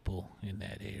of people in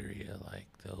that area, like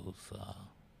those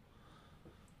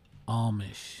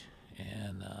Amish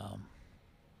and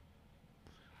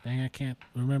dang, I can't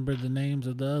remember the names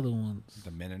of the other ones.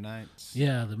 The Mennonites.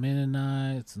 Yeah, the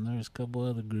Mennonites, and there's a couple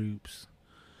other groups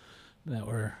that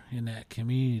were in that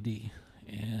community,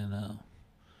 and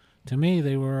to me,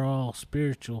 they were all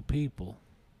spiritual people.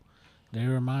 They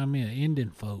remind me of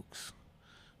Indian folks,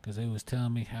 because they was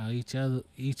telling me how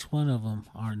each one of them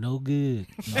are no good.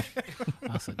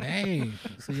 I said, dang,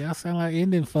 so y'all sound like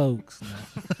Indian folks.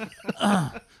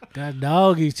 got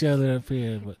dog each other up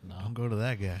here, but no. Don't go to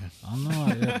that guy. I don't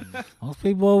know. Those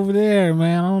people over there,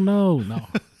 man, I don't know. No.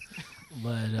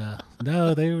 But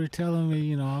no, they were telling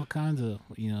me, all kinds of,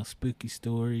 spooky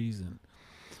stories, and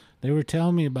they were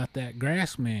telling me about that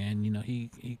grass man.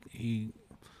 He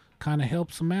kind of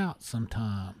helps them out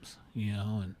sometimes,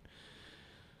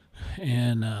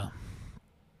 and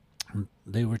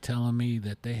they were telling me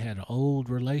that they had old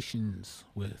relations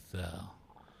with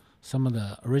some of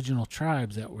the original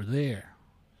tribes that were there,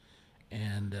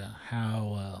 and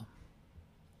how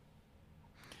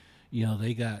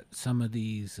they got some of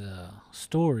these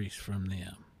stories from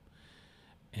them.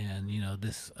 And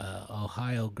this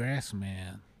Ohio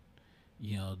grassman,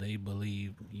 they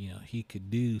believed he could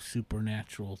do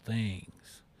supernatural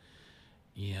things,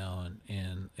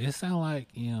 and it sounded like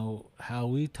how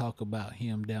we talk about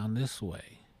him down this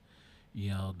way,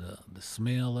 the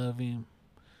smell of him,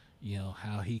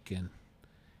 how he can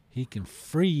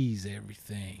freeze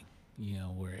everything,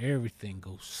 where everything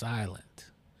goes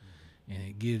silent, and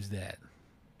it gives that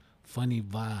funny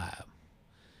vibe.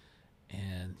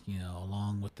 And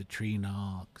along with the tree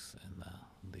knocks and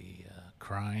the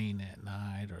crying at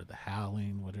night, or the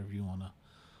howling, whatever you want to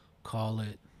call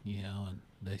it, and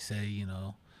they say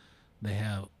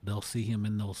they'll see him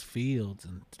in those fields,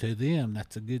 and to them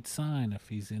that's a good sign if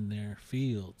he's in their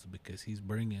fields, because he's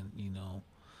bringing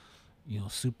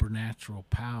supernatural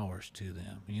powers to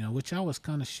them, which I was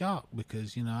kind of shocked,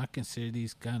 because I consider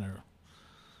these kind of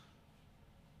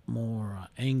more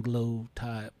Anglo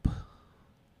type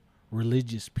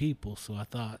religious people, so I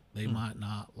thought they might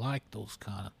not like those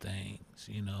kind of things,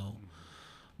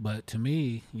 But to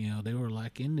me, they were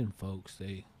like Indian folks.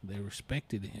 They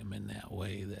respected him in that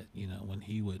way, that when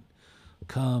he would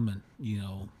come and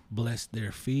bless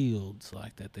their fields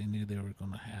like that, they knew they were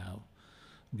going to have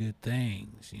good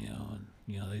things, and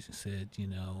they said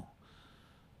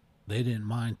they didn't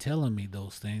mind telling me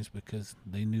those things, because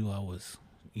they knew I was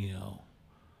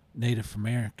Native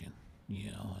American,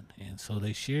 and so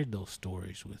they shared those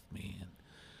stories with me,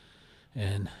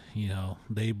 and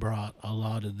they brought a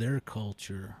lot of their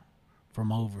culture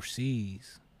from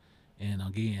overseas, and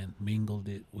again mingled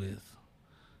it with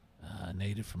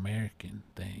Native American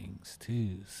things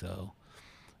too. So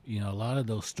a lot of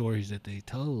those stories that they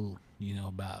told,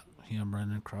 about him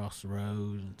running across the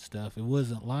road and stuff, it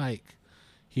wasn't like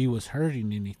he was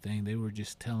hurting anything. They were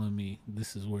just telling me,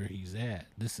 this is where he's at,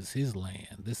 this is his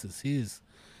land, this is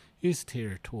his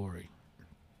territory.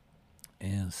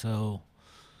 And so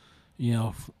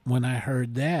when I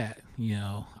heard that,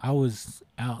 I was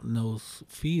out in those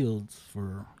fields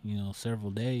for several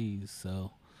days.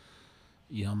 So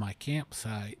my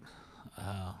campsite,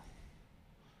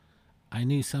 I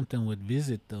knew something would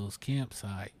visit those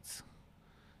campsites,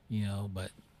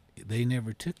 but they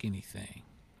never took anything.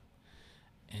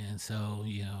 And so,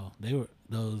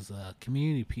 those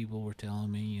community people were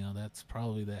telling me, that's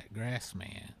probably that grass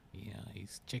man.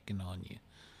 He's checking on you,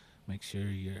 make sure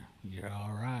you're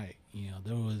all right.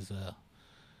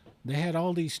 They had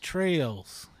all these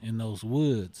trails in those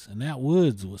woods, and that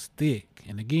woods was thick.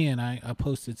 And again, I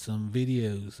posted some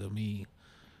videos of me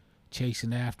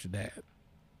chasing after that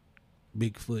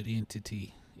Bigfoot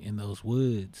entity in those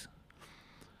woods.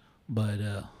 But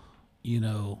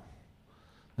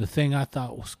the thing I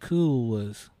thought was cool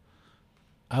was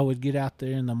I would get out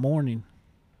there in the morning,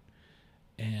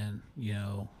 and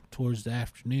towards the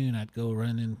afternoon I'd go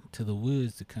run into the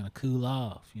woods to kind of cool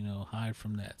off, hide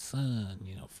from that sun,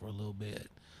 for a little bit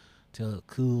till it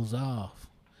cools off.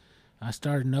 I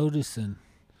started noticing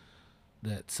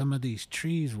that some of these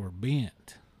trees were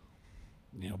bent,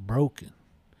 broken.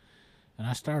 And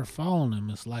I started following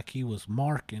him. It's like he was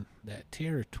marking that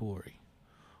territory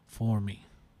for me.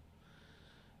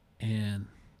 And,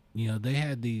 they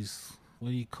had these, what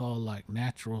do you call, like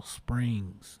natural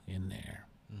springs in there.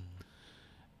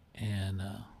 And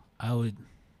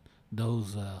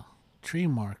those tree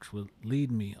marks would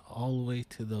lead me all the way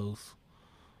to those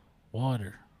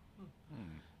water.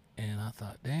 And I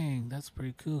thought, dang, that's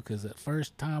pretty cool. Because the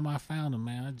first time I found them,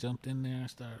 man, I jumped in there and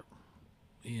started,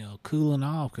 cooling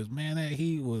off. Because, man, that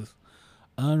heat was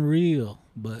unreal.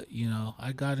 But,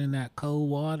 I got in that cold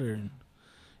water and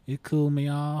it cooled me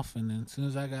off. And then as soon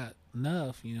as I got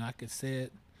enough, I could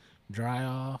sit, dry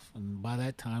off. And by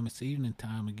that time, it's evening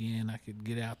time again. I could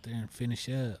get out there and finish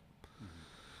up.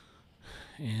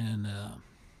 And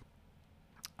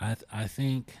I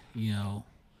think,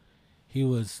 he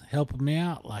was helping me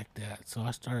out like that. So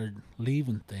I started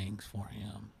leaving things for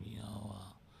him,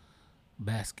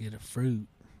 basket of fruit,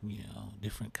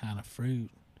 different kind of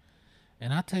fruit.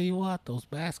 And I tell you what, those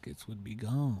baskets would be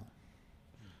gone.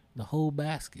 The whole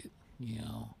basket,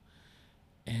 And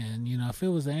if it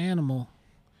was an animal,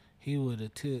 he would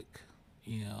have took,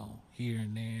 here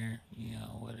and there,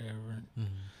 whatever. Mm-hmm.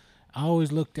 I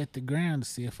always looked at the ground to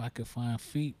see if I could find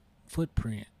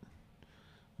footprint.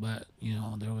 But,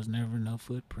 there was never no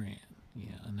footprint.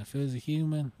 And if it was a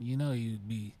human, you'd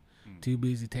be too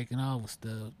busy taking off with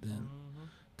stuff than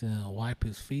to wipe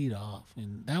his feet off.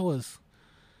 And that was,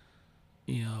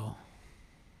 I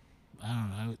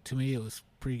don't know. To me, it was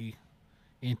pretty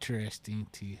interesting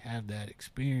to have that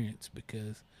experience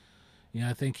because,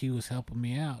 I think he was helping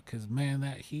me out because, man,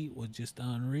 that heat was just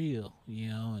unreal,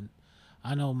 and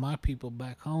I know my people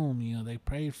back home, they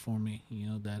prayed for me,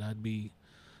 that I'd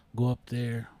go up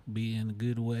there, be in a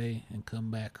good way, and come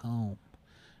back home.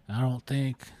 And I don't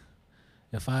think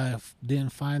if I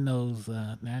didn't find those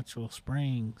natural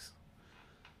springs,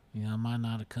 I might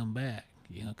not have come back,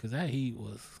 because that heat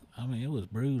was, it was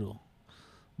brutal.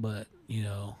 But,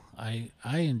 I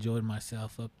enjoyed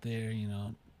myself up there,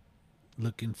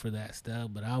 looking for that stuff.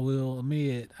 But I will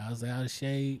admit, I was out of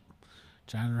shape,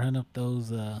 trying to run up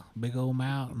those big old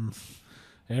mountains.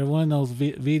 Every one of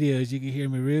those videos, you can hear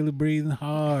me really breathing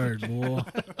hard, boy.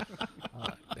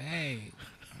 Dang.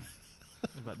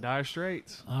 About Dire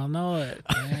Straits. I know it,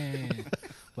 dang.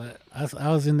 But I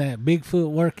was in that Bigfoot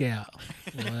workout.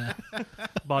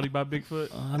 Body by Bigfoot.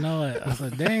 I know it. I was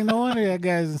like, dang, no wonder that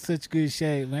guy's in such good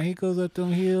shape, man. He goes up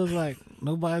them hills like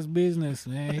nobody's business,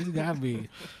 man. He's got to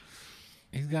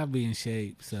be in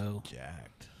shape. So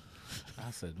Jacked.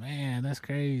 I said, man, that's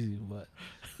crazy. But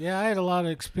yeah, I had a lot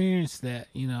of experience that,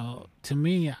 to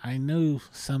me, I knew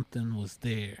something was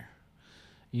there.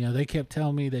 They kept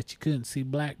telling me that you couldn't see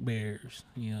black bears.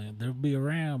 They'll be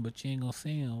around, but you ain't going to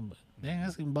see them. But dang, I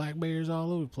seen black bears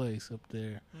all over the place up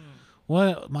there.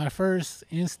 My first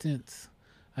instance,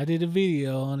 I did a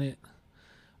video on it.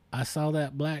 I saw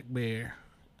that black bear.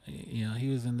 He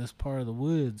was in this part of the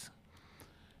woods.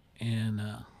 And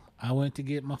I went to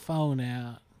get my phone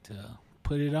out to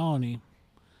put it on him.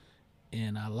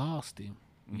 And I lost him.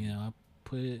 I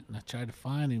put it and I tried to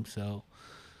find him. So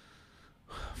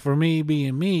for me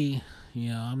being me,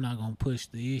 I'm not going to push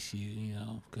the issue,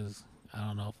 because I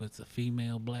don't know if it's a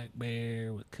female black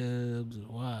bear with cubs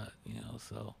or what,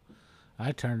 So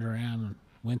I turned around and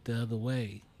went the other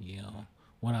way,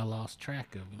 when I lost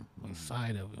track of him, or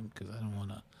sight of him, because I didn't want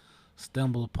to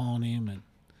stumble upon him and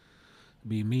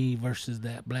be me versus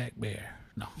that black bear.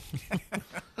 No.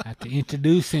 I have to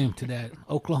introduce him to that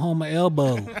Oklahoma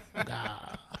elbow.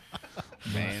 God.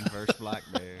 Man versus black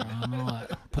bear. I know. I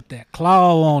put that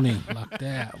claw on him like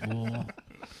that, boy.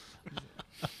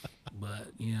 But,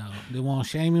 they won't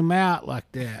shame him out like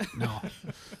that. No.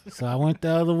 So I went the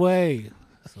other way.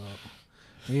 So,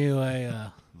 anyway.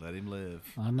 Let him live.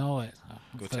 I know it.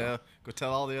 Go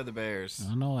tell all the other bears.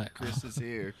 I know it. Chris is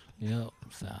here. Yep.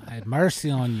 So I had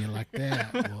mercy on you like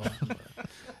that, boy. But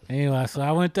anyway, so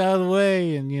I went the other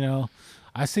way, and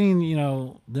I seen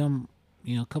them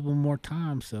a couple more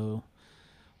times. So,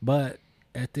 but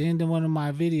at the end of one of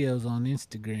my videos on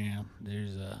Instagram,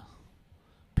 there's a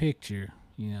picture.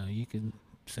 You can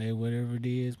say whatever it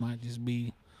is. Might just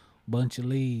be a bunch of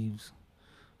leaves,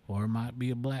 or it might be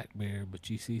a black bear. But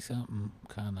you see something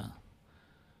kind of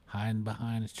hiding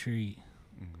behind a tree.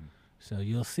 Mm-hmm. So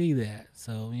you'll see that.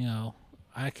 So,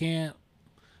 I can't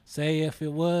say if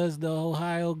it was the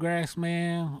Ohio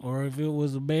grassman or if it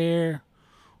was a bear,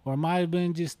 or it might have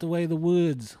been just the way the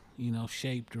woods,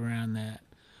 shaped around that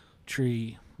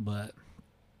tree. But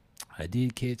I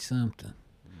did catch something.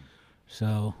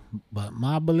 So, but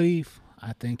my belief,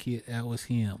 I think that was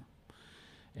him.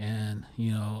 And,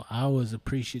 I was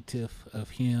appreciative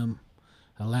of him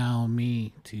allowing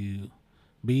me to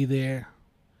be there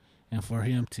and for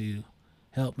him to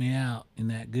help me out in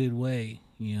that good way,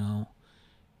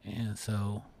 And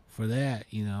so for that,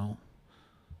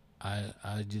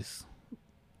 I just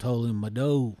told him my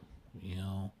dough,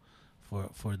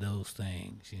 for those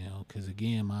things, because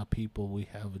again, my people, we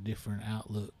have a different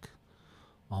outlook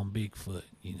on Bigfoot.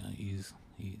 He's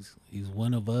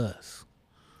one of us.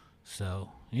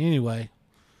 So anyway,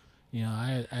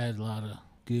 I had a lot of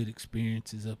good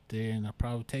experiences up there, and I've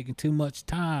probably taken too much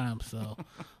time, so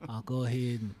I'll go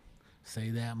ahead and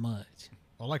say that much.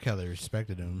 I like how they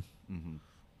respected him. And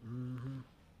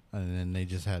then they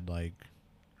just had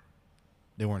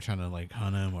they weren't trying to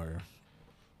hunt him or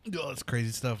do all this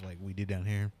crazy stuff like we did down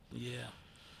here. Yeah.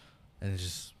 And it's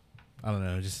just, I don't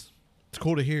know, it's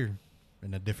cool to hear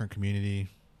in a different community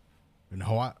in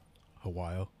Ohio.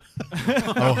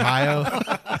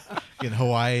 In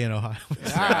Hawaii and Ohio.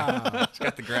 Wow. It's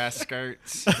got the grass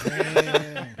skirts.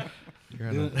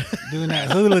 Doing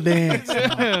that hula dance.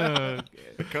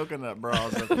 Coconut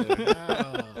bras up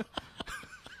there.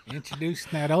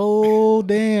 Introducing that old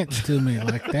dance to me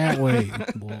like that way,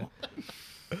 boy.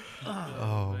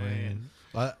 Oh man.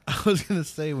 I was gonna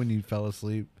say, when you fell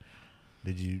asleep,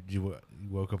 did you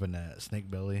woke up in that snake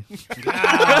belly?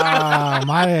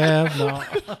 Might have. No.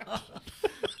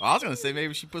 I was gonna say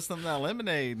maybe she put something in that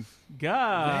lemonade.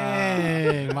 God,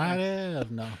 Dang, might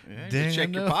have. No. Yeah, Dang, you check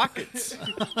I your know. pockets.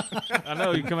 I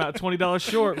know you come out $20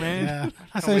 short, man. Yeah.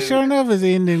 I said, sure enough, it's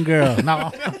the Indian girl.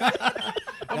 No.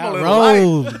 I'm a Got little light.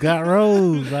 rolls. Got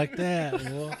rolls like that.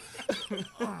 Boy.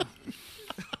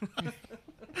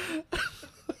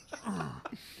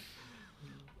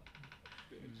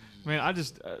 Man, I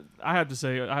have to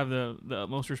say, I have the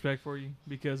utmost respect for you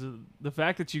because of the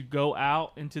fact that you go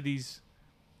out into these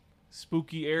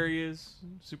spooky areas,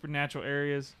 supernatural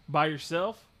areas by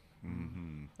yourself.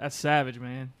 Mm-hmm. That's savage,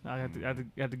 man. I have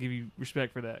to give you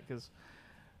respect for that because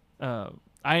I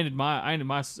ended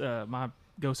my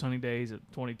ghost hunting days at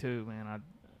 22. Man,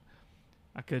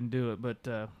 I couldn't do it, but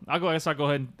I guess I'll go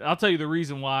ahead and I'll tell you the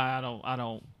reason why I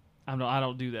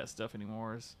don't do that stuff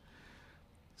anymore.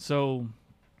 So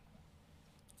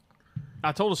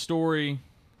I told a story,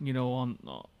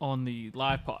 on the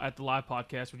live at the live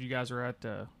podcast when you guys were at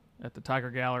the Tiger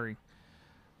Gallery.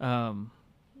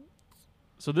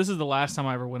 So this is the last time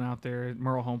I ever went out there at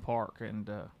Merle Home Park and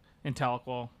in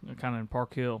Tahlequah, kind of in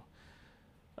Park Hill.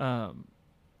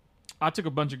 I took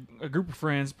a group of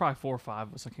friends, probably 4 or 5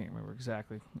 of us. I can't remember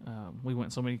exactly. We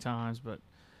went so many times, but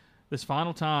this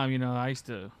final time, I used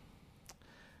to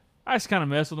kind of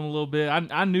mess with them a little bit.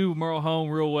 I knew Merle Home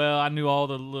real well. I knew all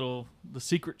the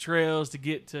secret trails to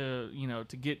get to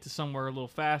somewhere a little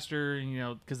faster,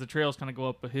 because the trails kind of go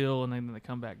up a hill and then they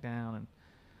come back down.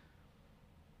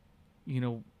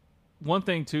 And one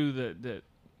thing too that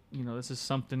this is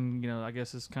something, I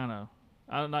guess is kind of,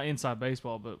 not inside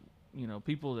baseball, but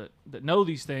people that know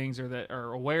these things or that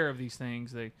are aware of these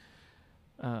things, they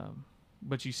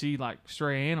but you see like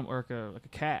stray animal or like a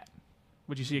cat.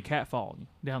 But you see a cat following you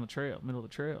down the trail, middle of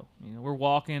the trail. We're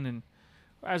walking, and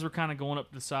as we're kind of going up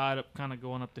the side, kind of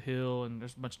going up the hill, and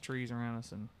there's a bunch of trees around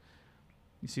us, and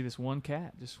you see this one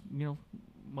cat just,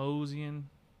 moseying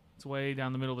its way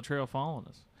down the middle of the trail, following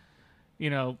us.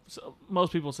 So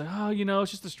most people say, "Oh,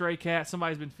 it's just a stray cat.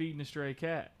 Somebody's been feeding a stray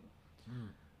cat."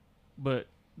 But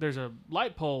there's a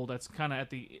light pole that's kind of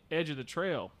at the edge of the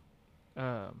trail,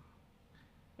 and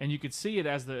you could see it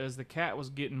as the cat was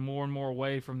getting more and more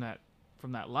away from that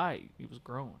light. He was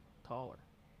growing taller.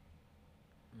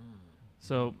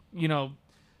 So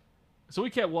so we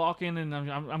kept walking, and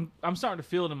I'm starting to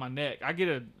feel it in my neck.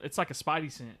 It's like a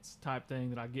spidey sense type thing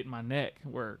that I get in my neck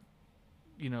where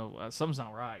something's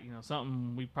not right.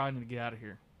 Something, we probably need to get out of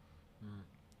here.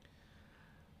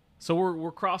 So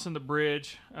we're crossing the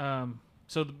bridge.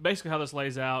 So basically how this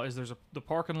lays out is there's the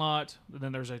parking lot, and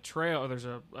then there's a trail, or there's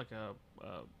a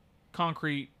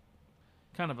concrete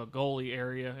kind of a gully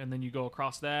area, and then you go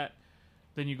across that.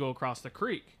 Then you go across the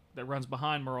creek that runs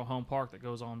behind Merle Home Park that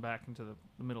goes on back into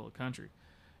the middle of the country.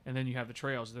 And then you have the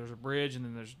trails. There's a bridge, and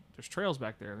then there's trails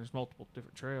back there. There's multiple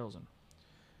different trails, and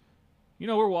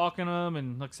we're walking them,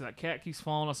 and like I said, that cat keeps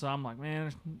following us. So I'm like,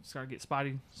 man, it's got to get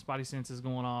spidey senses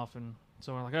going off, and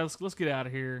so we're like, let's get out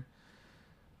of here.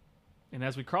 And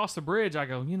as we cross the bridge, I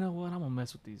go, you know what? I'm gonna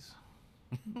mess with these.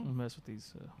 I'm gonna mess with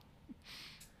these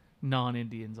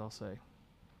non-Indians, I'll say.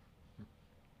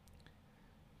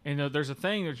 And there's a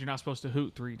thing that you're not supposed to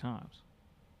hoot 3 times.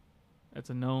 It's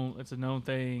a known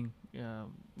thing.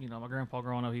 My grandpa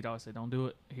growing up, he'd always say, "Don't do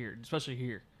it here, especially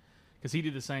here," because he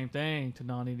did the same thing to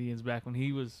non-Indians back when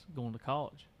he was going to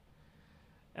college.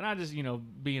 And I just,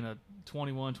 being a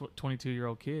 21,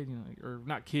 22-year-old kid, or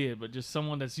not kid, but just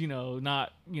someone that's,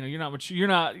 not, you're not mature. You're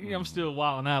not. I'm still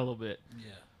wilding out a little bit.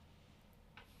 Yeah.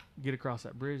 Get across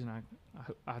that bridge, and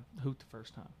I hoot the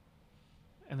first time.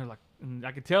 And they're like, and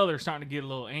I could tell they're starting to get a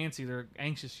little antsy. They're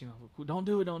anxious, don't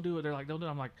do it. They're like, don't do it.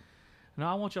 I'm like, no,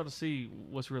 I want y'all to see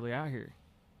what's really out here.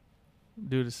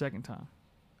 Do it a second time.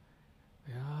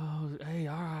 Oh, hey,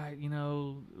 all right,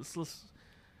 let's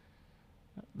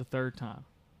the third time.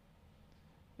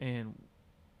 And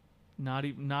not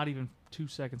even 2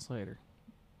 seconds later,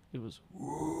 it was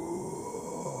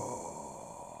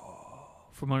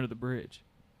from under the bridge.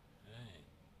 Dang.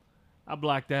 I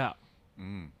blacked out.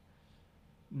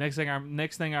 Next thing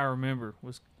I remember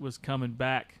was coming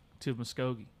back to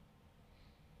Muskogee.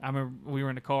 I remember we were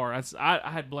in the car. I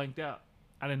had blanked out.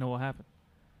 I didn't know what happened.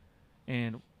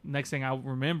 And next thing I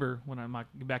remember when I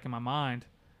get back in my mind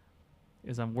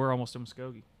is we're almost in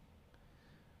Muskogee.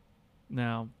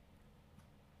 Now,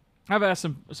 I've asked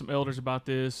some elders about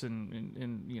this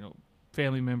and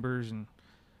family members, and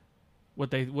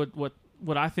what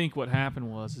I think what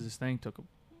happened was this thing took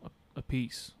a a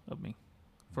piece of me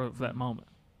for that moment.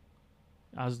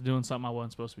 I was doing something I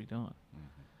wasn't supposed to be doing.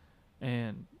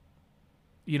 And,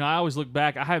 you know, I always look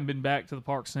back. I haven't been back to the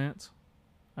park since.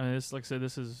 I mean, like I said,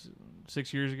 this is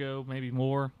 6 years ago, maybe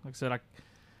more. Like I said,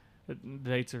 the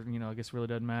dates are, you know, I guess it really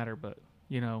doesn't matter. But,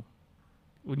 you know,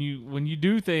 when you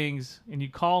do things and you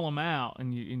call them out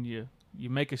and you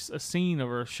make a scene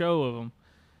or a show of them,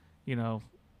 you know,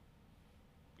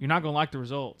 you're not going to like the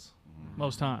results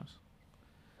most times.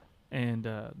 And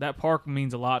that park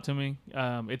means a lot to me.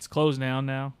 It's closed down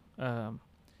now.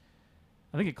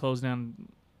 I think it closed down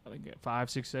 5,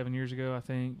 6, 7 years ago, I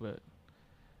think. But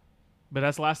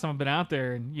that's the last time I've been out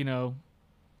there. And, you know,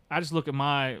 I just look at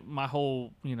my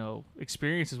whole, you know,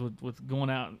 experiences with going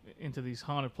out into these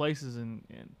haunted places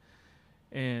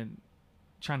and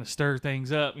trying to stir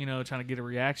things up, you know, trying to get a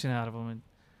reaction out of them. And,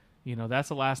 you know, that's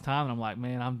the last time. And I'm like,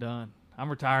 man, I'm done. I'm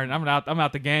retired. I'm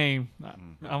out the game.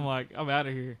 I'm like, I'm out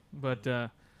of here. But you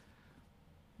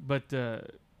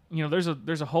know,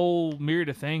 there's a whole myriad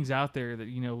of things out there that,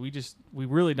 you know, we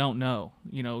really don't know.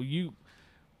 You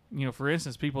know, for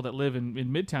instance, people that live in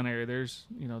Midtown area, there's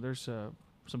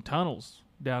some tunnels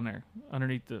down there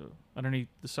underneath the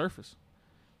surface.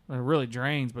 They're really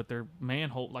drains, but they're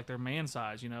manhole, like they're man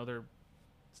size. You know, they're,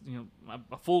 you know,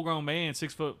 a full grown man,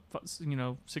 6 foot, you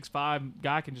know, 6'5"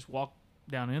 guy can just walk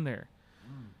down in there.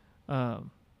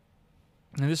 And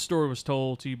this story was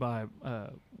told to you by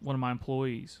one of my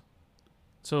employees.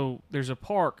 So there's a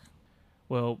park.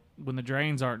 Well, when the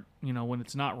drains aren't, you know, when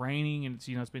it's not raining and it's,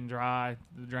 you know, it's been dry,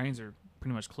 the drains are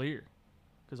pretty much clear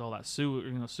because all that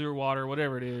sewer water,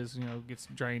 whatever it is, you know, gets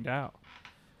drained out.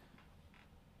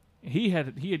 He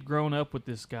had grown up with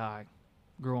this guy,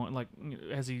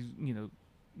 as he, you know,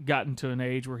 gotten to an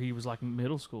age where he was like in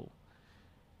middle school.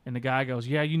 And the guy goes,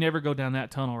 "Yeah, you never go down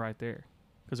that tunnel right there,"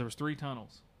 because there was 3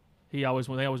 tunnels. They always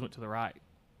went to the right.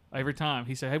 Every time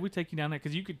he said, "Hey, we take you down there,"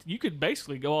 because you could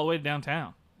basically go all the way to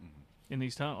downtown in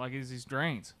these tunnels, like these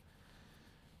drains.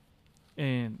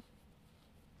 And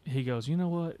he goes, "You know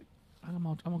what? I'm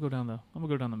gonna go down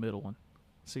the middle one,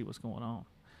 see what's going on."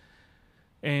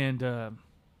 And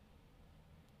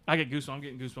I get goosebumps. I'm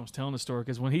getting goosebumps telling the story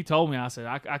because when he told me, I said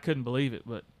I couldn't believe it.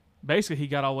 But basically, he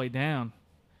got all the way down.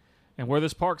 And where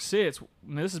this park sits,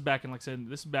 and this is back in, like I said,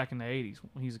 this is back in the 80s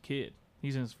when he's a kid.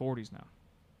 He's in his 40s now.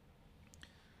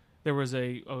 There was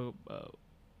a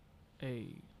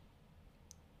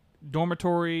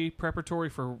dormitory, preparatory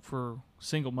for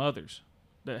single mothers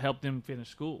that helped them finish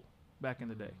school back in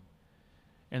the day.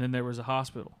 And then there was a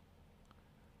hospital.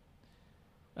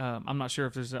 I'm not sure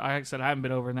if there's, like I said, I haven't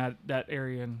been over in that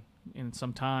area in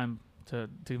some time to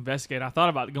investigate. I thought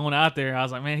about going out there. I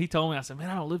was like, man, he told me, I said, man,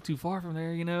 I don't live too far from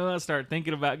there. You know, I started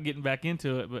thinking about getting back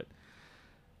into it, but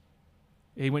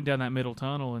he went down that middle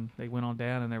tunnel and they went on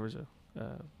down and there was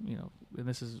you know, and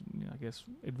this is, you know, I guess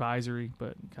advisory,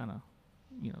 but kind of,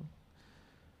 you know,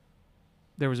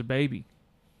 there was a baby,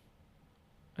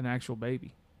 an actual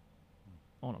baby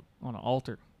on an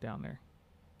altar down there.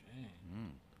 Dang.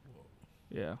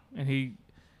 Yeah. And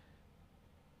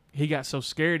he got so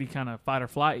scared, he kind of fight or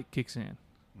flight kicks in,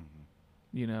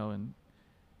 you know, and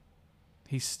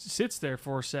he sits there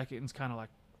for a second and is kind of like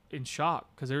in shock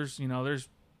because there's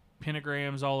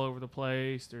pentagrams all over the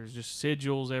place. There's just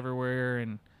sigils everywhere.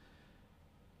 And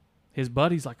his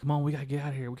buddy's like, "Come on, we got to get out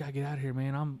of here. We got to get out of here,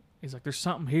 man." He's like, "There's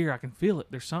something here. I can feel it.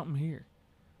 There's something here."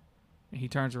 And he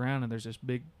turns around and there's this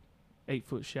big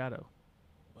 8-foot shadow.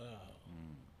 Wow.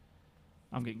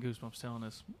 I'm getting goosebumps telling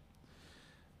this.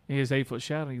 His 8-foot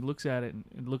shadow, he looks at it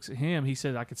and looks at him. He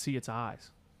said, "I could see its eyes.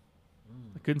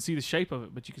 I couldn't see the shape of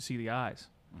it, but you could see the eyes."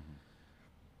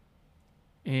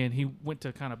 And he went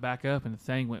to kind of back up, and the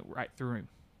thing went right through him.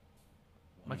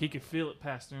 Like he could feel it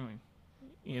pass through him.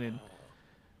 And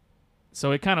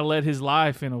so it kind of led his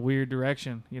life in a weird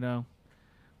direction, you know.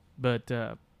 But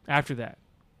after that,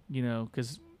 you know,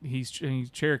 because he's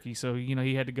Cherokee, so, you know,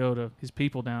 he had to go to his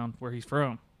people down where he's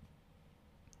from.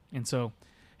 And so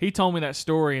he told me that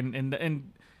story,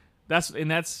 and that's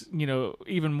you know,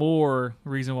 even more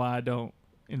reason why I don't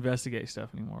investigate stuff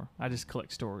anymore. I just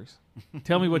collect stories.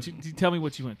 Tell me what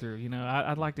you went through. You know,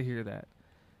 I'd like to hear that.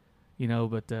 You know,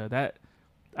 but that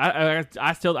I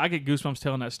get goosebumps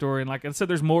telling that story. And like I said,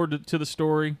 there's more to the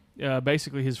story.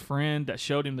 Basically, his friend that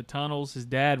showed him the tunnels, his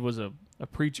dad was a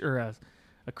preacher,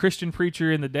 a Christian preacher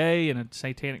in the day and a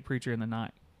satanic preacher in the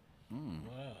night.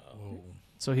 Wow.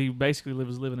 So he basically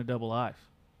was living a double life,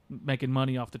 making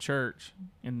money off the church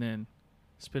and then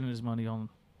spending his money on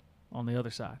the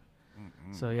other side.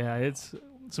 So yeah, it's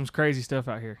some crazy stuff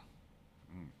out here.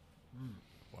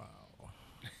 Wow.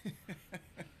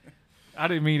 I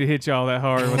didn't mean to hit y'all that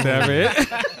hard with that, man.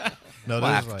 No, We'll those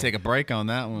have to like, take a break on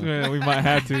that one. Yeah, we might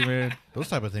have to, man. those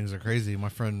type of things are crazy. My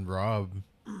friend Rob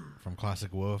from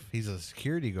Classic Wolf, he's a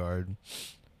security guard,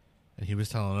 and he was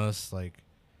telling us like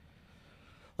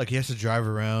he has to drive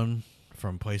around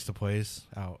from place to place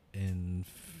out in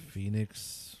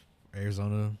Phoenix,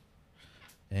 Arizona,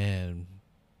 and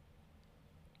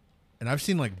I've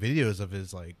seen like videos of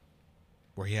his like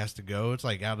where he has to go. It's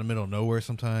like out in the middle of nowhere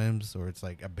sometimes, or it's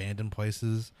like abandoned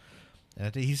places. And I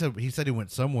think he said he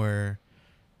went somewhere,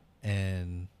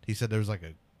 and he said there was like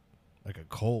a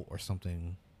cult or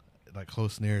something, like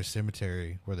close near a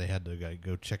cemetery where they had to like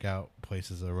go check out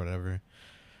places or whatever.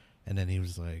 And then he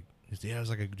was like, yeah, it was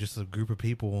like just a group of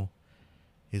people.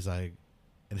 He's like,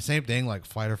 and the same thing, like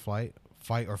fight or flight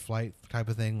type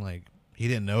of thing. Like he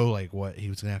didn't know like what he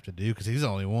was gonna have to do because he's the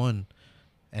only one.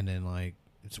 And then like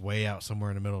it's way out somewhere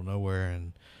in the middle of nowhere,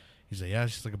 and he's like, yeah,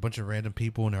 it's just like a bunch of random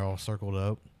people, and they're all circled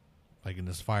up, like in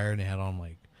this fire, and they had on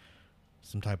like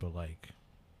some type of like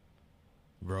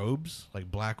robes, like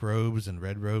black robes and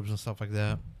red robes and stuff like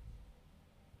that.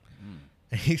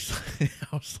 And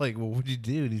I was like, well, what'd you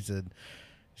do? And he said,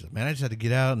 man, I just had to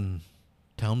get out and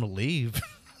tell them to leave.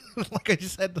 Like I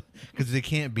just had to, because they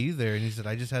can't be there. And he said,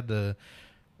 I just had to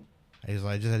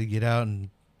get out, and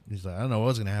he's like, I don't know what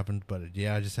was gonna happen, but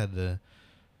yeah, I just had to.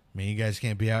 I mean, you guys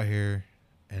can't be out here,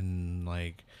 and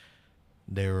like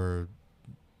they were,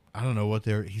 I don't know what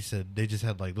they were. He said they just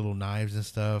had like little knives and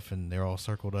stuff, and they're all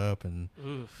circled up, and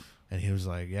Oof. and he was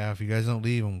like, yeah, if you guys don't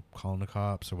leave, I'm calling the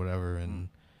cops or whatever, and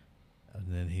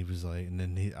then he was like,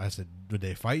 I said, did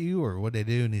they fight you or what'd they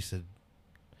do? And he's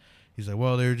like,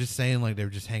 well, they were just saying like they were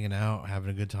just hanging out, having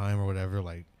a good time or whatever,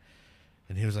 like.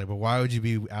 And he was like, but why would you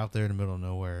be out there in the middle of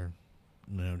nowhere,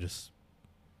 just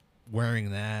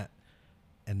wearing that,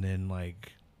 and then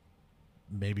like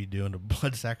maybe doing a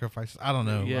blood sacrifice? I don't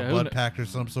know, Yeah, a blood pact or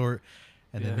some sort.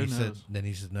 And Yeah, then who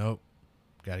he said, nope,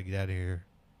 got to get out of here.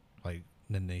 Like,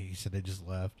 and then he said they just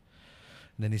left.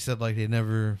 And then he said like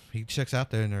he checks out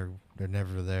there and they're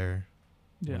never there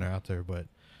when they're out there. But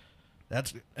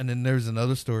and then there's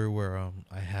another story where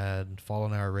I had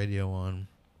Fallen Hour Radio on.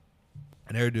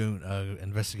 And they were doing an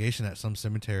investigation at some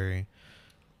cemetery.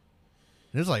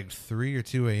 It was like 3 or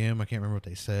 2 a.m. I can't remember what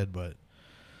they said, but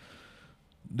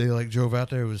they like drove out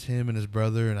there. It was him and his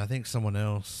brother and I think someone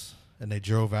else. And they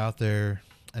drove out there,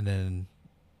 and then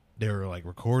they were like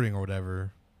recording or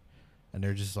whatever. And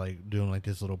they're just like doing like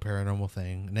this little paranormal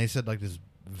thing. And they said like this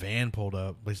van pulled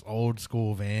up, this old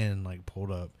school van like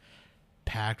pulled up,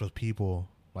 packed with people,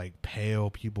 like pale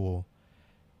people.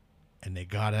 And they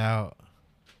got out.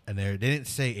 And they didn't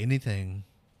say anything,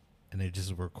 and they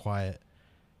just were quiet.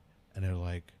 And they're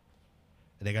like,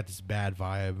 they got this bad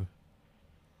vibe,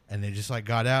 and they just like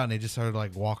got out and they just started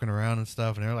like walking around and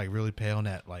stuff. And they're like really pale, and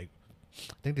that like,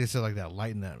 I think they said like that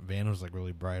light in that van was like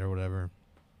really bright or whatever.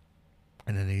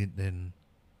 And then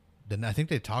then I think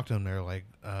they talked to him. They're like,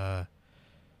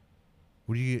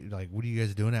 what are you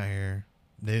guys doing out here?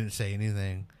 They didn't say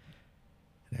anything.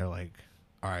 And they're like,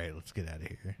 all right, let's get out of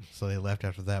here. So they left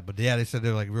after that. But yeah, they said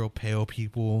they're like real pale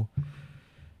people.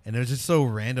 And it was just so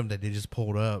random that they just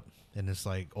pulled up in this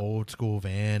like old school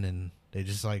van, and they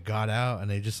just like got out and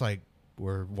they just like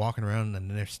were walking around, and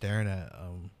then they're staring at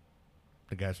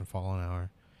the guys from Fallen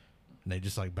Hour. And they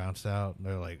just like bounced out, and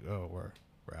they're like, oh, we're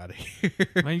out of here.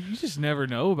 Man, you just never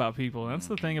know about people. That's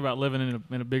the thing about living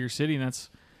in a bigger city, and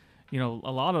that's, when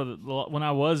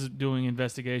I was doing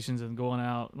investigations and going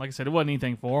out, like I said, it wasn't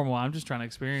anything formal. I'm just trying to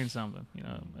experience something,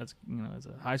 that's, as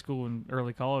a high school and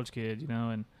early college kid,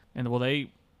 and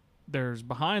there's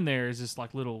behind there is this like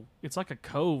it's like a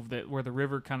cove where the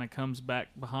river kind of comes back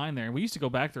behind there. And we used to go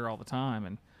back there all the time.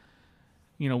 And,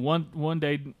 one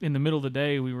day in the middle of the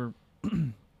day, we were,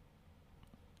 God,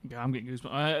 I'm getting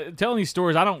goosebumps. Telling these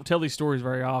stories, I don't tell these stories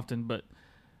very often, but,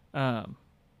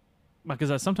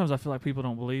 because sometimes I feel like people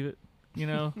don't believe it,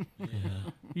 Yeah.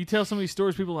 You tell some of these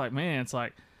stories, people are like, man, it's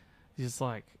like,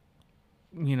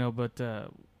 but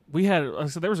we had, like I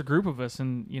said, there was a group of us,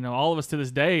 and, all of us to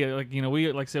this day, like,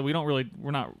 we, like I said, we're not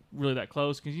really that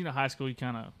close, because, high school, you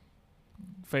kind of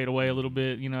fade away a little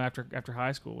bit, after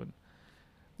high school. And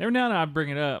every now and then I bring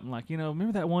it up. I'm like,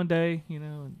 remember that one day,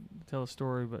 and tell a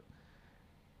story, but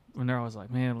when they're always like,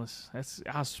 man, I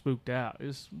was spooked out. It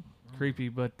was creepy,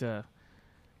 but,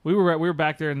 we were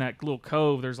back there in that little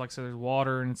cove. There's there's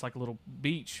water, and it's like a little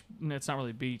beach. It's not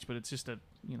really a beach, but it's just a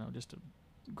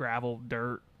gravel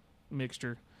dirt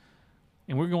mixture.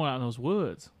 And we're going out in those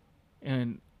woods,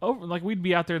 and we'd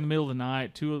be out there in the middle of the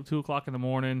night, 2:00 in the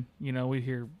morning. We'd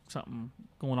hear something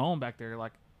going on back there,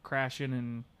 like crashing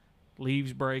and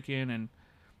leaves breaking, and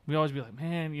we'd always be like,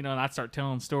 man, and I'd start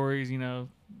telling stories, kind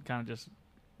of just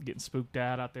getting spooked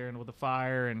out there and with the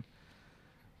fire. And,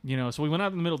 so we went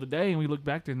out in the middle of the day and we looked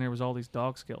back there and there was all these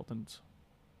dog skeletons.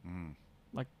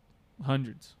 Like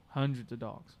hundreds of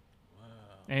dogs.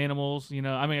 Animals, I mean,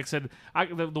 like I said,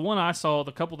 the one I saw,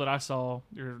 the couple that I saw,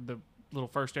 or the little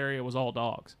first area was all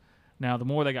dogs. Now, the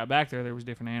more they got back there was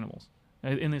different animals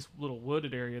in this little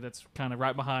wooded area that's kind of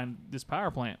right behind this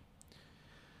power plant.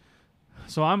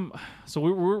 So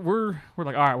we're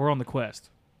like, all right, we're on the quest.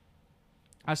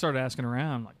 I started asking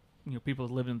around, like, people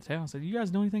that lived in the town. I said, you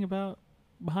guys know anything about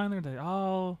behind there? They,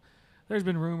 there's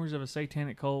been rumors of a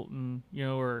satanic cult and,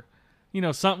 or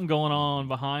something going on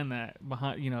behind that,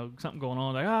 something going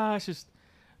on. Like,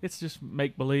 it's just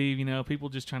make believe, people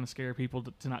just trying to scare people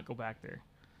to not go back there.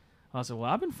 I said,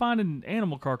 well, I've been finding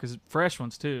animal carcasses, fresh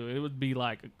ones too. It would be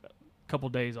like a couple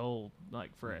days old,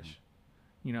 like fresh,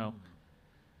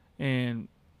 And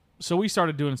so we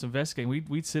started doing some investigating.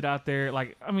 We'd sit out there,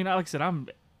 like I said, I'm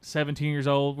 17 years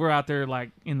old. We're out there like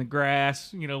in the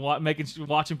grass,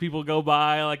 watching people go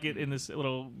by, like in this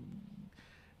little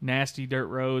nasty dirt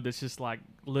road that's just like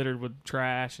littered with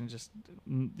trash and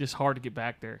just hard to get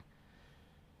back there.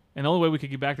 And the only way we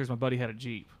could get back there is my buddy had a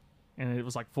Jeep, and it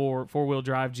was like four-wheel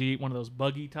drive Jeep, one of those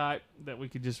buggy type that we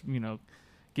could just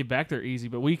get back there easy.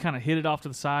 But we kind of hit it off to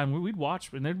the side and we'd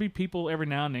watch, and there'd be people every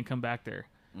now and then come back there.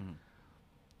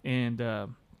 Mm-hmm. And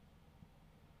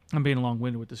I'm being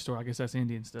long-winded with this story. I guess that's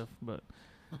Indian stuff,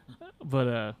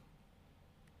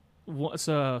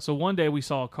 so one day we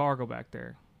saw a car go back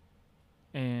there.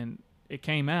 And it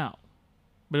came out,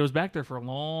 but it was back there for a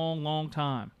long, long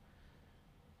time.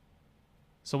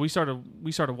 So we started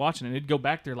watching it. It'd go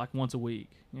back there like once a week,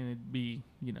 and it'd be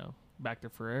back there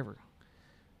forever.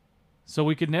 So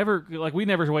we never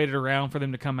waited around for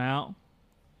them to come out.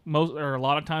 A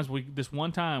lot of times this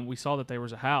one time we saw that there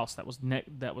was a house that was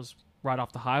right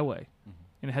off the highway,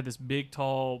 and it had this big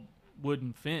tall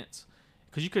wooden fence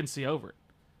because you couldn't see over it.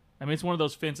 I mean, it's one of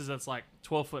those fences that's like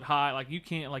 12 foot high. Like you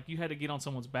can't, like you had to get on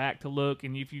someone's back to look,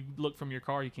 and if you look from your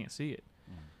car, you can't see it.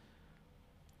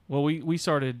 Well, we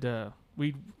started,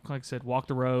 we like I said, walked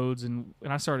the roads, and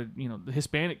I started, the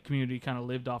Hispanic community kind of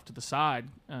lived off to the side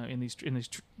in this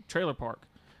trailer park,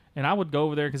 and I would go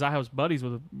over there because I was buddies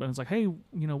with them. But it's like, hey,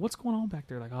 what's going on back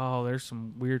there? Like, oh, there's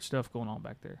some weird stuff going on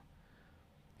back there.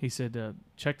 He said,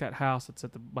 check that house that's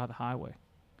by the highway,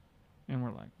 and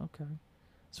we're like, okay.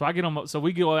 So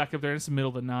we go back up there, and it's the middle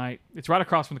of the night. It's right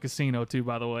across from the casino too,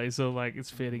 by the way. So like it's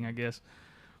fitting, I guess.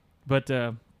 But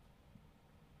one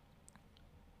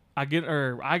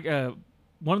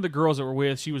of the girls that we're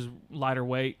with, she was lighter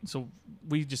weight, so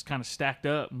we just kind of stacked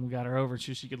up and we got her over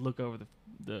so she could look over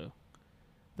the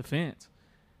fence,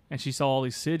 and she saw all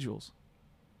these sigils,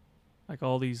 like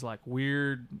all these like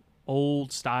weird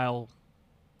old style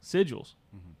sigils.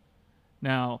 Mm-hmm.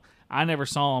 Now, I never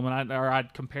saw them, and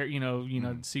I'd compare,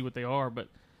 see what they are, but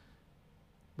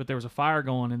there was a fire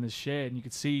going in this shed, and you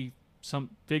could see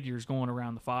some figures going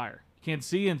around the fire. You can't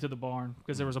see into the barn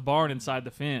because there was a barn inside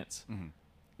the fence,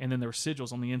 and then there were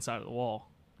sigils on the inside of the wall,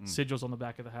 sigils on the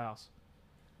back of the house.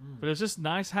 But it was just a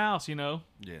nice house, Yeah.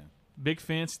 Big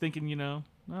fence, thinking, they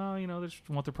just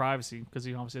want their privacy because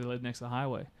obviously they live next to the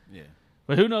highway. Yeah.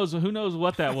 But who knows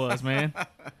what that was, man.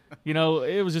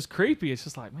 It was just creepy. It's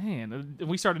just like, man.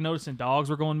 We started noticing dogs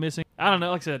were going missing. I don't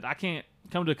know. Like I said, I can't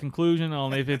come to a conclusion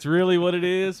on if it's really what it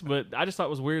is, but I just thought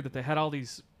it was weird that they had all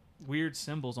these weird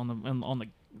symbols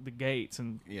on the gates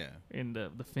and in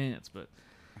the fence. But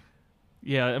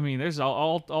yeah, I mean, there's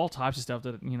all types of stuff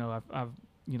that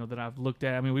I've looked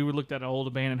at. I mean, we looked at an old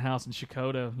abandoned house in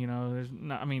Shakota.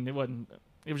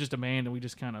 It was just abandoned. We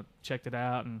just kind of checked it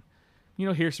out and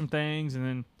hear some things, and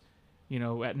then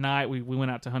at night we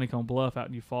went out to Honeycomb Bluff out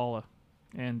in Eufaula,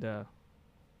 and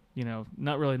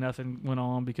not really nothing went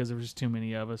on because there was just too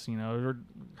many of us. We were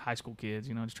high school kids,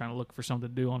 just trying to look for something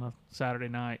to do on a Saturday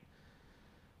night.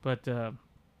 But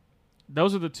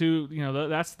those are the two.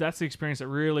 That's the experience that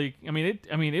really.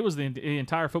 It was the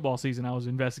entire football season I was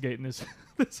investigating this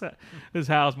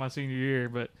house my senior year,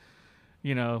 but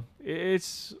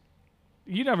it's.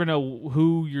 You never know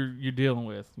who you're dealing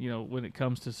with, when it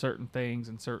comes to certain things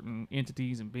and certain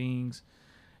entities and beings,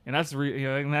 and that's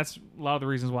and that's a lot of the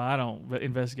reasons why I don't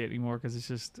investigate anymore, because it's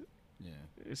just,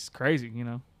 it's crazy,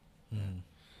 Mm.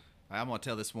 I'm gonna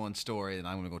tell this one story, and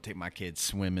I'm gonna go take my kids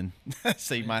swimming.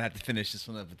 So you might have to finish this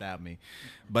one up without me,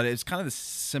 but it's kind of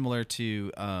similar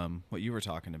to what you were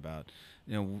talking about.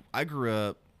 I grew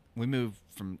up. We moved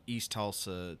from East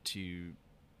Tulsa to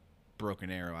Broken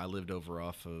Arrow. I lived over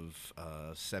off of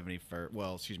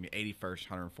 81st,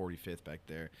 145th back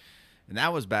there. And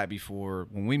that was back before,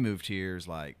 when we moved here, it was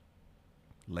like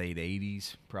late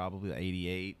 80s, probably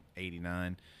 88,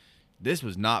 89. this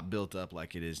was not built up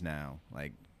like it is now.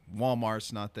 Like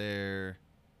Walmart's not there.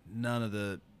 None of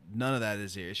that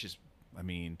is here. It's just, I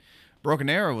mean, Broken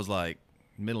Arrow was like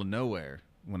middle of nowhere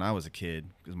when I was a kid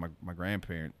because my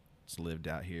grandparents lived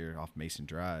out here off Mason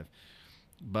Drive.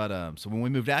 But so when we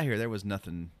moved out here, there was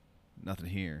nothing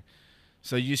here.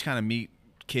 So you just kind of meet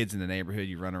kids in the neighborhood.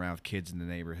 You run around with kids in the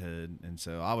neighborhood, and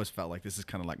so I always felt like this is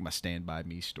kind of like my Stand By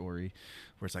Me story,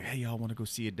 where it's like, hey, y'all want to go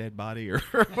see a dead body or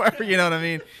whatever, you know what I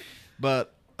mean?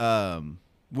 But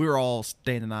we were all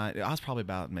staying the night. I was probably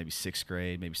about maybe 6th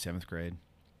grade, maybe 7th grade,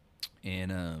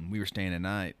 and we were staying the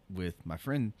night with my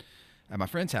friend at my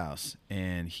friend's house,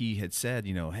 and he had said,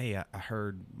 you know, hey, I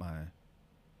heard my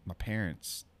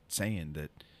parents saying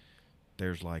that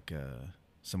there's like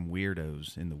some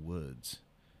weirdos in the woods.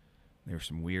 There were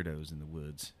some weirdos in the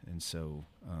woods, and so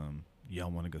y'all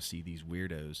want to go see these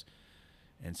weirdos?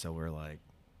 And so we're like,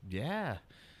 yeah.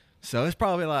 So it's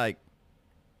probably like,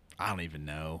 I don't even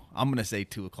know. I'm gonna say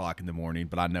 2:00 in the morning,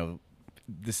 but I know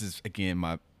this is again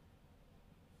my,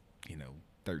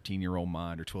 13-year-old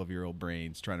mind or 12-year-old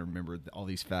brains trying to remember all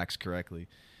these facts correctly.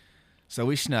 So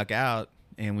we snuck out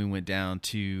and we went down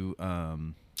to,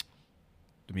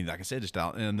 like I said, just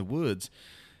out in the woods.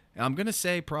 And I'm gonna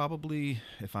say probably,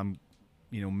 if I'm,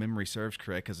 memory serves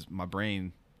correct, because my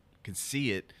brain can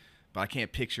see it, but I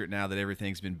can't picture it now that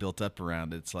everything's been built up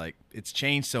around it. It's like it's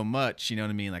changed so much, you know what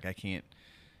I mean? Like I can't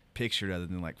picture it other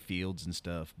than like fields and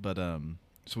stuff. But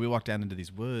so we walked down into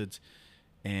these woods,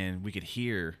 and we could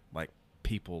hear like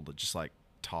people that just like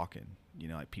talking,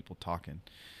 like people talking.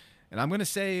 And I'm gonna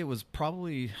say it was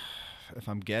probably, if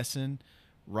I'm guessing,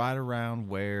 right around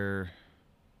where.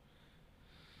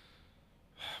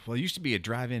 Well, it used to be a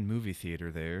drive-in movie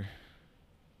theater there,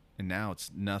 and now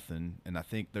it's nothing. And I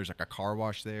think there's like a car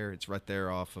wash there. It's right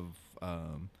there off of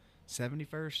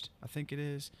 71st, I think it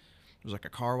is. There's like a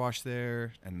car wash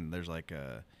there, and there's like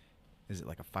is it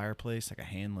like a fireplace, like a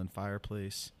Hanlon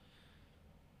fireplace?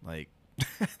 Like,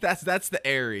 that's the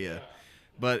area.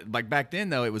 But like back then,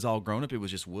 though, it was all grown up. It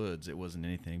was just woods. It wasn't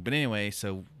anything. But anyway,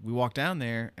 so we walked down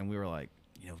there, and we were like,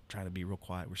 trying to be real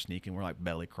quiet. We're sneaking. We're like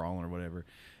belly crawling or whatever.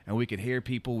 And we could hear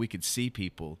people. We could see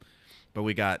people. But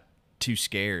we got too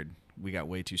scared. We got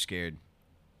way too scared.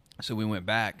 So we went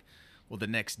back. Well, the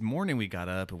next morning we got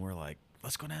up, and we're like,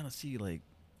 let's go down and see, like,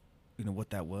 what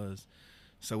that was.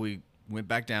 So we went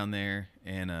back down there,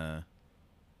 and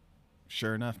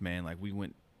sure enough, man, like we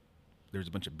went, there was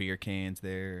a bunch of beer cans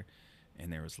there,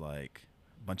 and there was like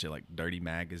a bunch of like dirty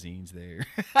magazines there.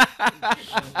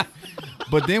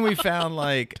 But then we found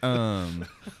like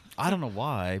I don't know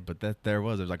why, but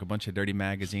there's like a bunch of dirty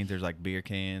magazines. There's like beer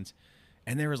cans,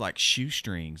 and there was like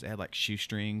shoestrings. They had like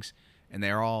shoestrings, and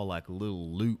they're all like little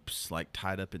loops like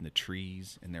tied up in the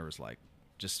trees, and there was like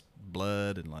just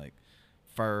blood and like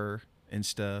fur and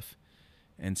stuff.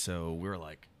 And so we were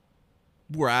like,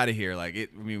 we're out of here. Like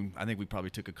I think we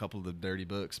probably took a couple of the dirty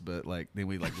books, but like then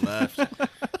we like left.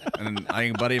 And I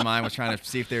think a buddy of mine was trying to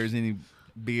see if there was any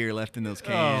beer left in those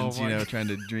cans, trying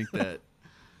to drink that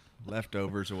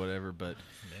leftovers or whatever. But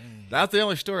that's the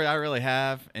only story I really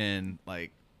have. And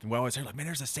like we always heard like, man,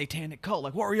 there's a satanic cult.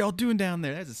 Like, what were y'all doing down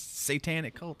there? There's a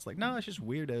satanic cult. It's like, no, it's just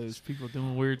weirdos. People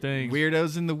doing weird things.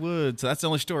 Weirdos in the woods. So that's the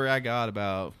only story I got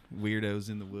about weirdos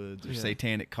in the woods or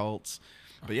satanic cults.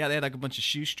 But yeah, they had like a bunch of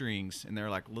shoestrings, and they were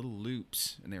like little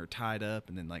loops, and they were tied up,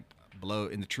 and then like below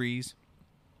in the trees,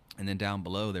 and then down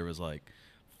below there was like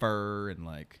fur and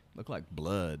like looked like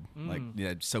blood, like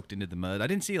soaked into the mud. I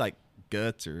didn't see like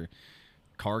guts or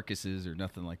carcasses or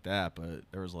nothing like that, but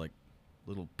there was like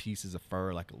little pieces of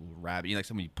fur, like a little rabbit. Like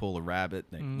when you pull a rabbit,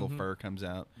 like little fur comes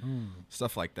out,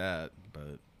 stuff like that.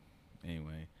 But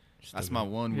anyway. That's my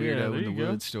one weirdo in the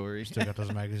woods story. Still got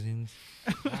those magazines?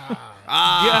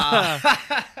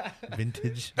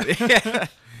 Vintage.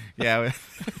 Yeah.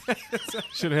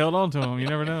 Should have held on to them. You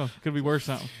never know. Could be worth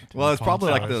something. Well, it's probably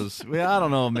like those. Well, I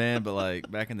don't know, man. But like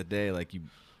back in the day, like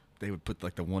they would put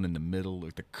like the one in the middle.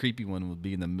 Like the creepy one would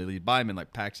be in the middle. You'd buy them in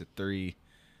like packs of 3,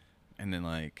 and then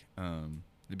like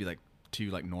there'd be like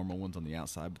 2 like normal ones on the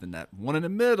outside. But then that one in the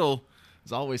middle.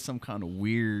 There's always some kind of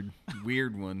weird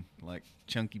one, like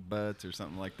chunky butts or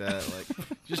something like that. Like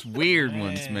just weird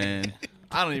ones, man.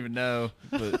 I don't even know,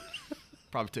 but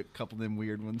probably took a couple of them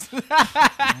weird ones.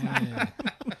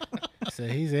 So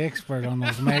he's an expert on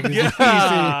those magazines.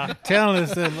 He's telling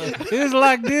us that it's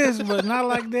like this, but not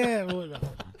like that.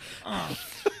 I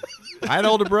had an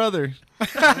older brother.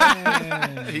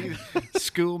 He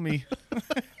schooled me.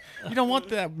 You don't want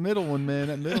that middle one, man.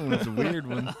 That middle one's a weird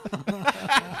one.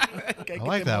 I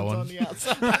like that one. On the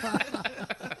outside.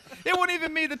 It wasn't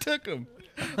even me that took them.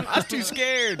 I was too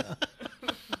scared.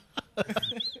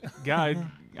 Guy,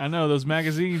 I know those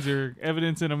magazines are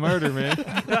evidence in a murder, man.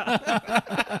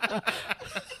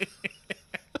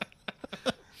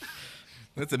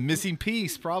 That's a missing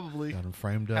piece, probably. Got him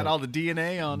framed up. Had all the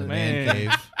DNA on in the it. man Man.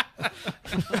 cave.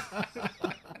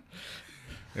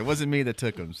 It wasn't me that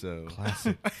took them, so.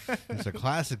 Classic. These are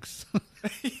classics.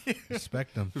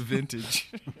 Respect them.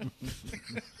 Vintage.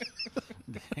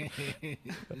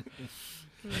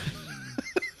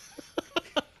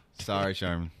 Sorry,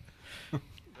 Sherman.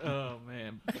 Oh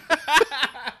man.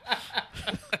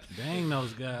 Dang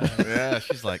those guys. Yeah,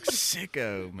 she's like,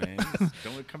 sicko, man.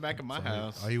 Don't come back in my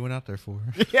house. All you went out there for.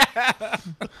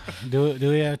 Do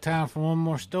we have time for one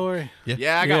more story?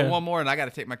 Yeah, I got Yeah. one more, and I got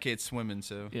to take my kids swimming,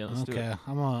 so. Yeah, let's do Okay, it.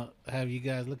 I'm gonna have you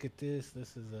guys look at this.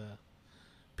 This is a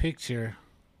picture.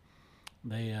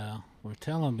 They were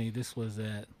telling me this was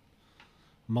at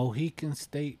Mohican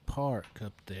State Park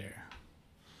up there.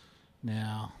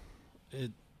 Now,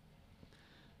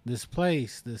 this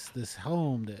place, this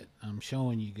home that I'm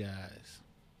showing you guys.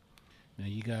 Now,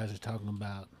 you guys are talking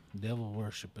about devil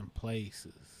worshiping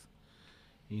places.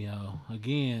 You know,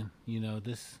 again, you know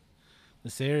this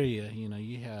area. You know,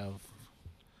 you have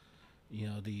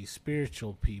these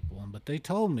spiritual people, but they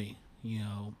told me, you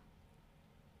know,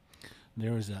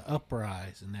 there was an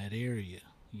uprise in that area,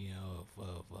 you know,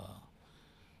 of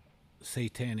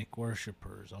satanic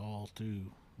worshipers all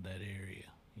through that area,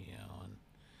 you know,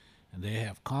 and they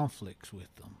have conflicts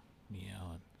with them, you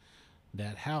know. And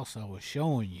that house I was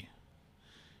showing you,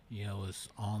 you know, is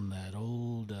on that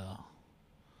old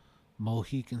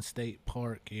Mohican State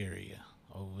Park area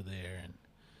over there, and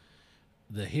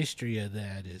the history of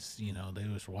that is, you know, they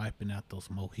was wiping out those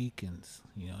Mohicans,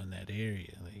 you know, in that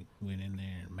area. They went in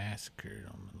there and massacred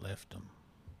them and left them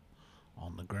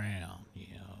on the ground,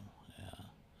 you know.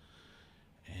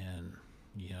 And,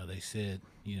 you know, they said,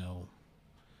 you know,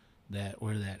 that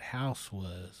where that house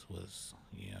was,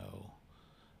 you know,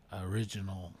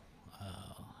 original,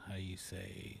 how you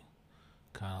say,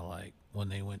 kind of like when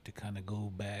they went to kind of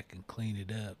go back and clean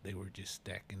it up, they were just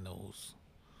stacking those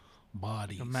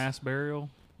bodies. A mass burial.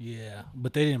 Yeah,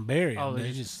 but they didn't bury them. Oh, they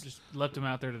they just just left them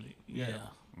out there to. yeah.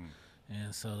 Mm.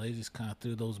 And so they just kind of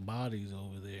threw those bodies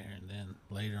over there, and then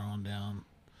later on down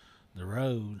the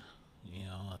road, you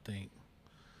know, I think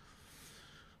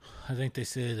they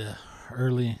said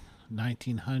early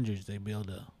 1900s they built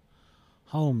a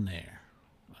home there.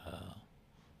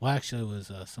 Well, actually, it was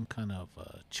some kind of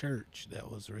church that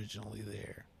was originally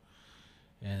there,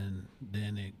 and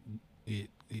then it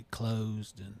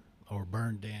closed or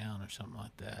burned down or something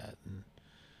like that, and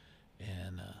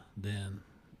then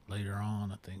later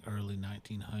on, I think early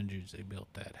 1900s, they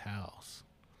built that house,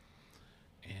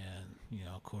 and you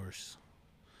know, of course,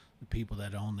 the people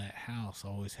that owned that house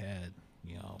always had,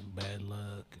 you know, bad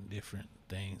luck and different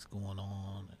things going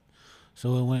on,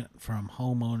 so it went from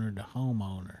homeowner to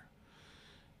homeowner.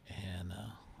 And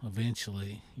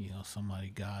eventually, you know, somebody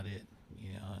got it,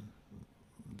 you know, and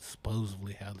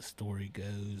supposedly how the story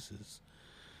goes is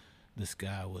this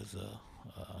guy was a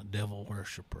devil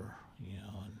worshiper, you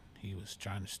know, and he was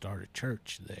trying to start a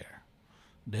church there,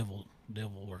 devil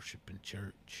worshiping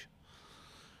church,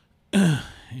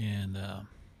 and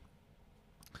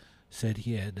said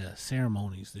he had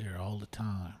ceremonies there all the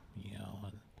time, you know,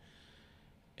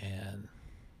 and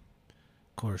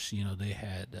of course, you know, they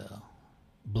had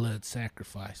blood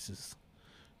sacrifices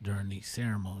during these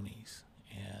ceremonies,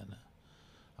 and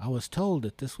I was told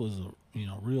that this was a, you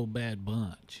know, real bad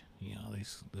bunch. You know,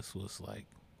 this was like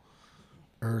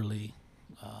early,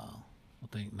 I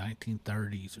think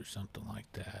 1930s or something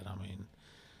like that. I mean,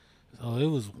 so it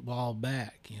was a while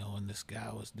back, you know, when this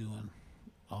guy was doing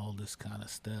all this kind of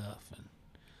stuff,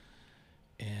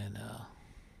 and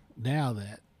now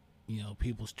that, you know,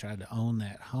 people's tried to own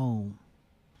that home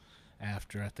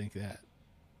after I think that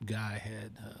guy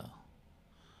had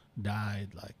died,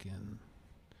 like in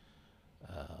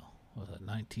was it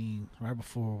 19 right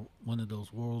before one of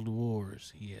those world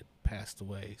wars. He had passed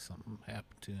away. Something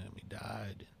happened to him. He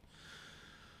died.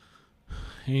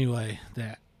 Anyway,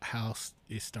 that house,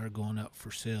 it started going up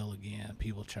for sale again.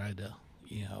 People tried to,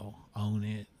 you know, own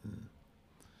it,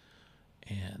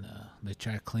 and they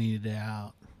tried to clean it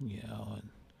out, you know,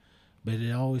 but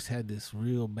it always had this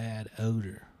real bad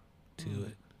odor to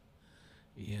it.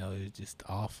 You know, it was just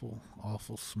awful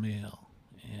smell.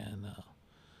 And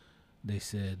they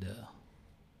said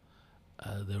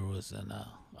there was an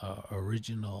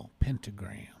original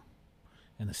pentagram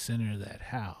in the center of that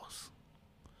house.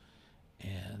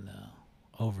 And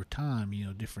over time, you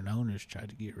know, different owners tried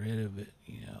to get rid of it,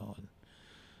 you know, and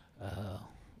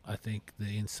I think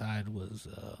the inside was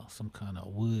some kind of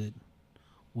wood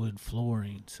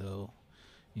flooring, so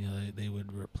they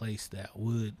would replace that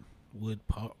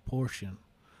portion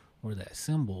where that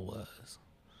symbol was,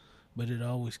 but it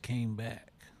always came back.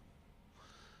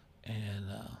 And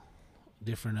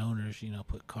different owners,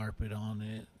 put carpet on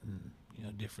it and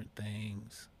different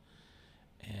things,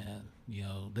 and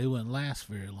they wouldn't last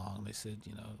very long. They said,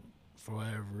 for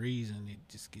whatever reason, it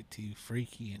just get too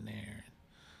freaky in there.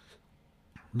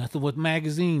 Nothing with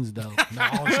magazines though. No,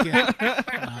 I was kidding.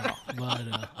 No, but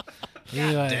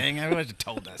anyway. Dang, I wish you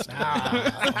told that story.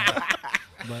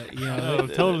 But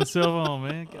told himself on,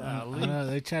 man. Golly.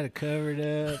 They try to cover it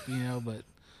up, but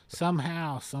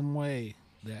somehow, some way,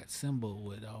 that symbol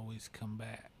would always come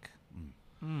back.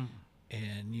 Mm.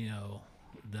 And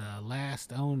the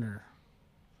last owner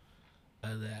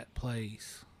of that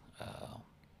place,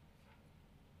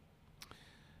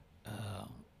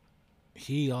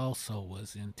 he also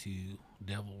was into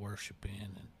devil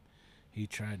worshiping, and he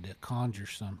tried to conjure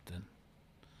something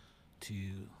to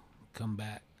come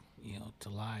back, to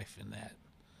life in that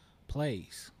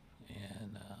place.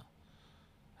 And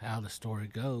how the story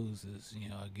goes is,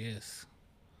 I guess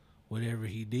whatever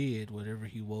he did, whatever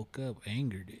he woke up,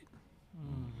 angered it.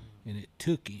 And it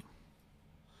took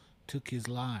his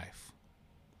life.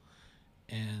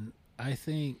 And I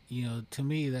think, to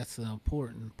me, that's an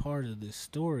important part of this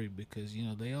story, because,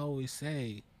 they always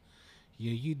say,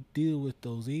 you deal with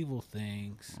those evil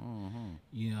things,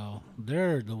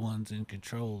 they're the ones in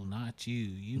control, not you.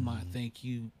 You might think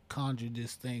you conjured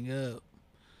this thing up,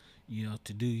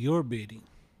 to do your bidding,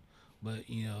 but,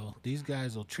 these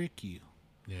guys will trick you.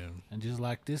 Yeah. And just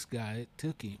like this guy, it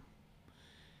took him.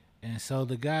 And so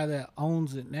the guy that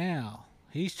owns it now,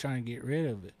 he's trying to get rid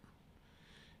of it.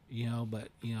 But,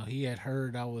 he had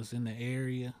heard I was in the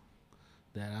area,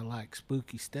 that I like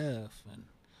spooky stuff. And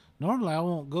normally I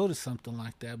won't go to something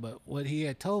like that, but what he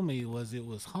had told me was it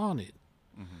was haunted.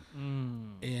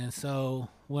 And so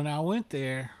when I went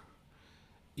there,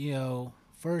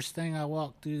 first thing I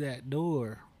walked through that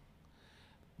door,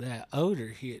 that odor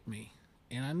hit me.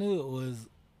 And I knew it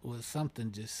was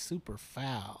something just super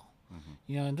foul.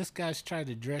 And this guy's tried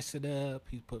to dress it up.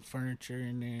 He put furniture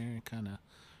in there and kind of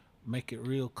make it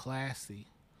real classy.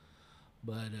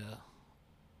 But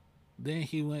then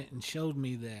he went and showed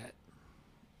me that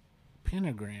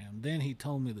pentagram. Then he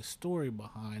told me the story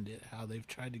behind it, how they've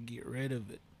tried to get rid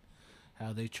of it,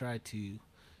 how they tried to,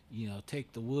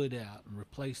 take the wood out and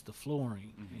replace the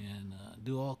flooring and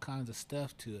do all kinds of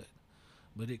stuff to it.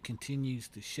 But it continues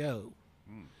to show.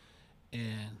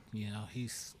 And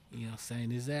he's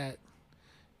saying, is that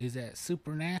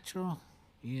supernatural?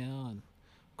 And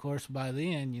of course by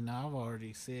then I've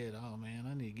already said, oh man,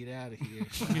 I need to get out of here.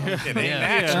 It ain't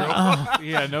natural.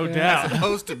 Yeah, no doubt. It's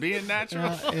supposed to be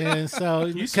natural. And so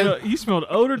You smelled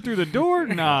odor through the door?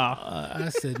 Nah. I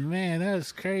said, man,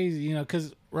 that's crazy.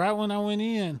 Because right when I went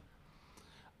in,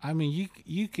 I mean,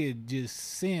 you could just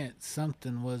sense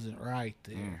something wasn't right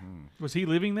there. Was he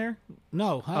living there?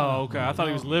 No. Oh, okay. I thought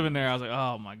he was living there. I was like,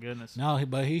 oh my goodness. No,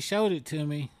 but he showed it to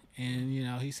me, and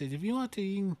he said, if you want to,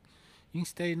 you can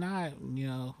stay tonight.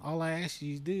 All I ask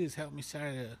you to do is help me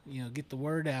try to get the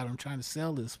word out. I'm trying to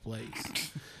sell this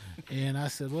place. And I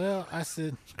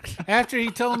said, after he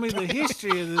told me the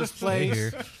history of this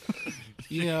place,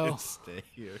 Stay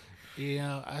here.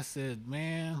 I said,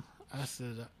 man.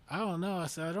 I don't know. I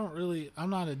said, I'm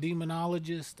not a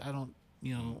demonologist. I don't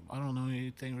know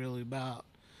anything really about,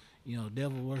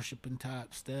 devil worshiping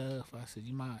type stuff. I said,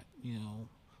 you might,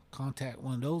 contact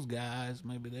one of those guys.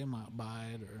 Maybe they might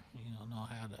buy it or, know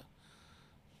how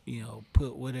to,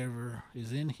 put whatever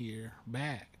is in here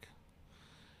back.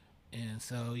 And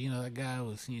so, that guy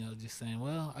was, just saying,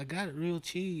 well, I got it real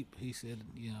cheap. He said,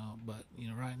 but,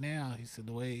 right now, he said,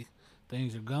 the way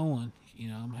things are going,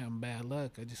 I'm having bad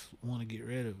luck. I just want to get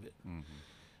rid of it. And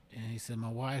he said, my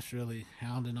wife's really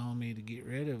hounding on me to get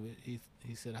rid of it. He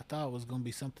said, I thought it was going to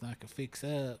be something I could fix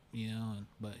up,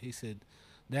 but he said,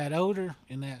 that odor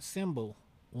and that symbol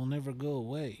will never go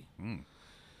away.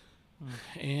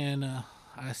 And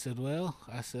I said,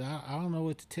 I don't know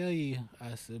what to tell you.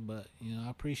 I said, but, I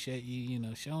appreciate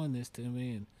you, showing this to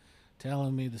me and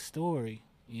telling me the story,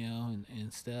 and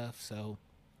stuff. So,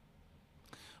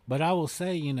 but I will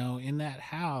say, in that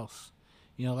house,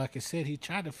 like I said, he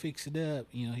tried to fix it up.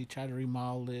 He tried to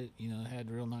remodel it. It had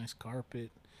real nice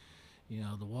carpet.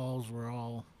 The walls were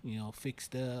all,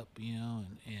 fixed up,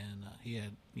 and he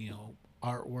had,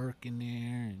 artwork in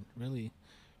there and really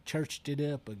churched it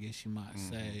up, I guess you might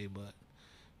say. But,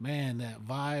 man, that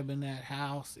vibe in that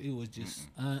house, it was just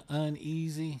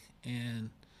uneasy. And,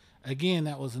 again,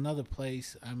 that was another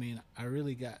place, I mean, I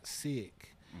really got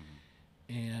sick.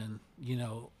 And,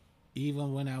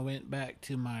 even when I went back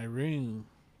to my room,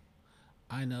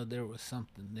 I know there was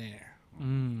something there,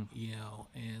 Mm. you know,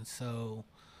 and so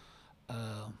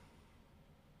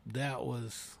that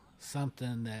was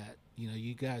something that, you know,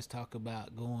 you guys talk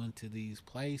about going to these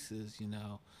places, you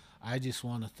know. I just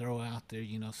want to throw out there,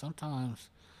 you know, sometimes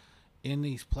in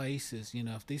these places, you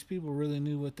know, if these people really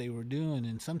knew what they were doing,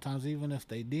 and sometimes even if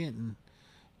they didn't,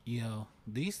 you know,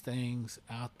 these things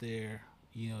out there,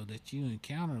 you know, that you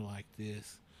encounter like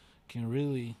this can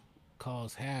really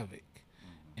cause havoc.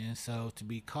 And so to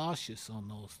be cautious on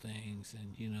those things,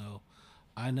 and, you know,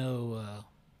 I know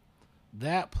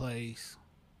that place,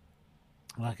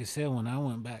 like I said, when I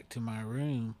went back to my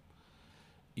room,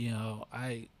 you know,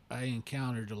 I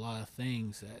encountered a lot of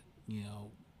things that, you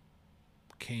know,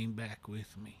 came back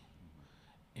with me.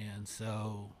 And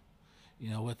so, you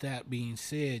know, with that being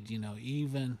said, you know,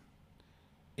 even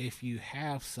if you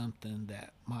have something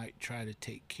that might try to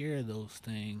take care of those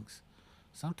things,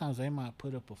 sometimes they might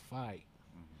put up a fight.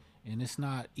 And it's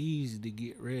not easy to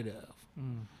get rid of.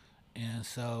 Mm. And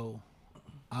so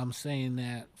I'm saying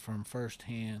that from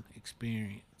firsthand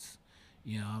experience.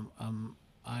 You know,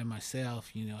 I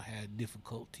myself, you know, had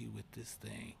difficulty with this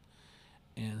thing.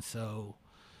 And so,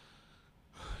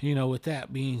 you know, with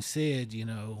that being said, you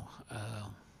know,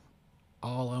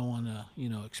 all I want to, you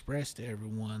know, express to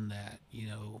everyone that, you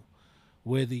know,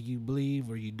 whether you believe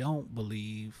or you don't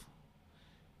believe,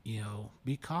 you know,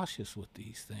 be cautious with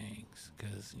these things.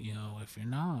 Because, you know, if you're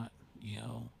not, you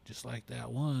know, just like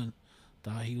that one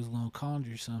thought he was going to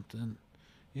conjure something,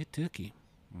 it took him.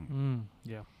 Mm.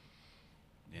 Yeah.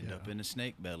 End up in a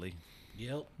snake belly.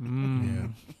 Yep.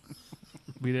 Mm.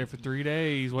 Be there for 3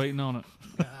 days waiting on it.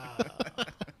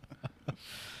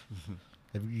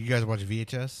 Have you guys watched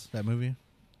VHS, that movie?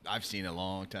 I've seen it a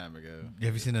long time ago.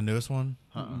 Have you seen the newest one?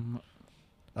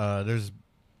 Uh-uh. There's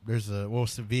a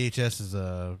VHS is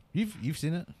you've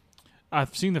seen it?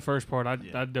 I've seen the first part. I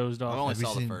dozed I off. only Have you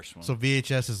saw the seen- first one. So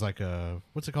VHS is like a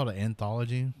what's it called, an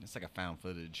anthology? It's like a found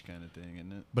footage kind of thing,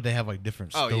 isn't it? But they have like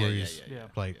different Oh, stories. Yeah.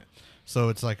 Like so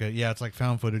it's like it's like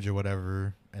found footage or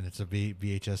whatever, and it's a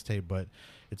VHS tape, but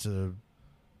it's a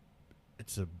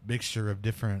mixture of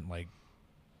different like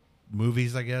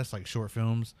movies, I guess, like short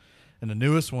films. And the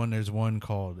newest one, there's one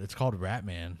called Rat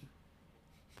Man,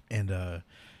 and it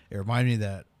reminded me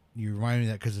that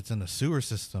because it's in the sewer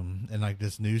system, and like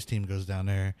this news team goes down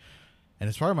there, and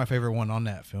it's probably my favorite one on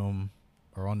that film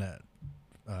or on that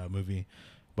movie.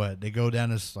 But they go down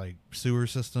this like sewer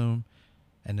system,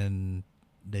 and then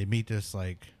they meet this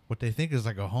like what they think is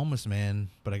like a homeless man,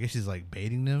 but I guess he's like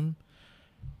baiting them,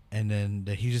 and then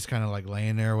he's just kind of like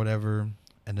laying there or whatever,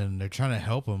 and then they're trying to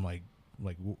help him like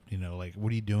you know, like,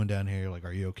 what are you doing down here, like,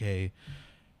 are you okay?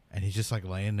 And he's just like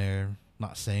laying there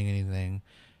not saying anything,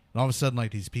 and all of a sudden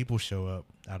like these people show up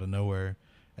out of nowhere,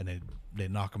 and they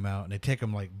knock him out, and they take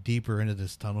him like deeper into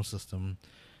this tunnel system,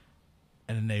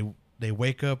 and then they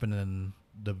wake up, and then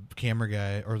the camera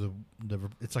guy or the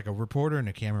it's like a reporter and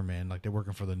a cameraman, like they're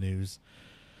working for the news,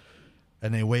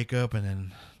 and they wake up, and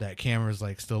then that camera's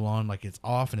like still on, like it's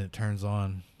off, and it turns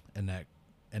on, and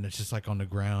it's just like on the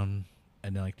ground,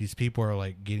 and then like these people are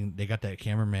like they got that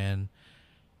cameraman,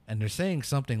 and they're saying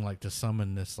something like to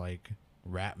summon this like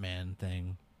rat man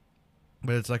thing,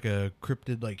 but it's like a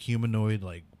cryptid like humanoid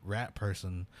like rat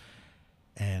person,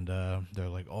 and they're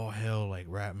like, oh hell, like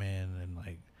rat man, and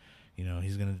like, you know,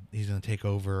 he's gonna take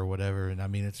over or whatever. And I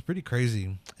mean, it's pretty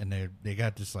crazy. And they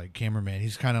got this like cameraman,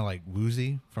 he's kind of like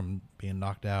woozy from being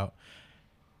knocked out,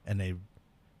 and they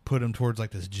put him towards like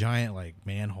this giant like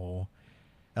manhole,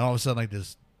 and all of a sudden like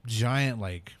this giant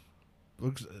like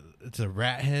it's a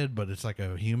rat head, but it's like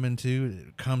a human too.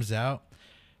 It comes out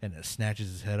and it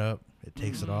snatches his head up, it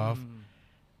takes it off,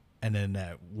 and then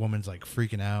that woman's like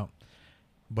freaking out,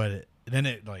 but then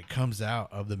it like comes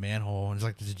out of the manhole, and it's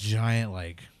like this giant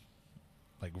like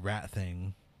rat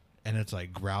thing, and it's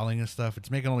like growling and stuff. It's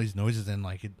making all these noises, and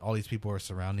like all these people are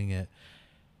surrounding it,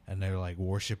 and they're like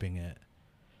worshiping it,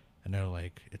 and they're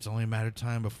like, it's only a matter of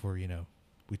time before, you know,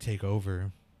 we take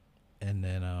over. And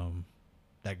then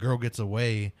that girl gets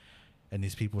away, and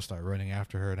these people start running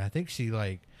after her, and I think she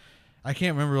like, I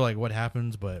can't remember like what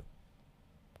happens, but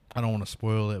I don't want to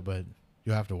spoil it, but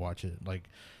you'll have to watch it. Like,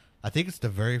 I think it's the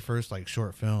very first like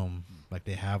short film like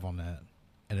they have on that,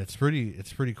 and it's pretty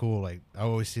cool. Like, I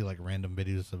always see like random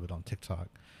videos of it on TikTok,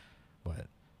 but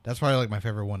that's probably like my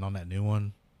favorite one on that new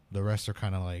one. The rest are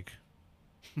kind of like,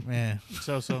 man.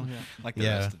 So yeah. Like the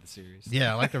rest of the series.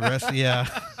 Yeah, like the rest. Yeah.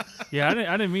 Yeah, I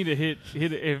didn't mean to hit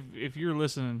it. If you're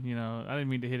listening, you know, I didn't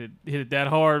mean to hit it that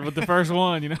hard with the first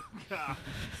one, you know.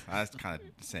 That's kind of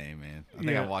the same, man. I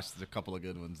think I watched a couple of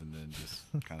good ones, and then just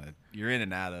kind of you're in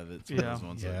and out of it. So those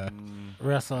ones Yeah. like,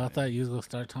 Russell, I thought you was gonna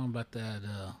start talking about that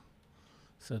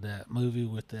So that movie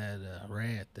with that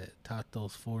rat that taught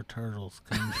those 4 turtles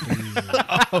kung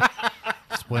fu.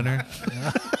 Splinter.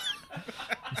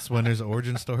 Splinter's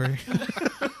origin story.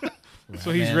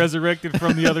 So he's resurrected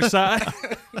from the other side.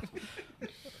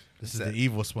 This is the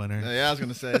evil Splinter. Yeah, I was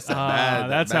gonna say it's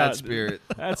that bad spirit.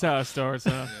 That's how it starts,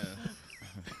 huh?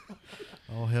 Yeah.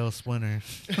 All hail Splinter.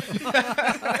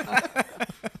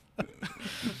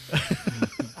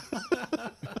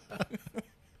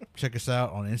 Check us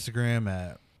out on Instagram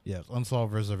at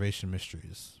Unsolved Reservation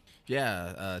Mysteries.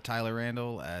 Yeah, Tyler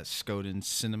Randall at Skoden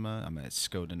Cinema. I'm at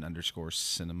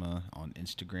Skoden_cinema on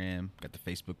Instagram. Got the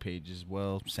Facebook page as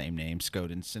well. Same name,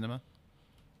 Skoden Cinema.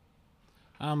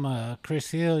 I'm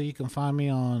Chris Hill. You can find me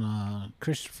on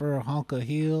Christopher Honka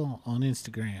Hill on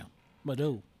Instagram.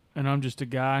 And I'm just a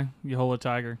guy, Yehola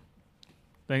Tiger.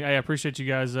 I appreciate you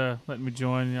guys letting me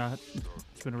join.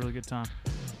 It's been a really good time.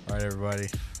 All right, everybody.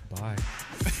 Bye.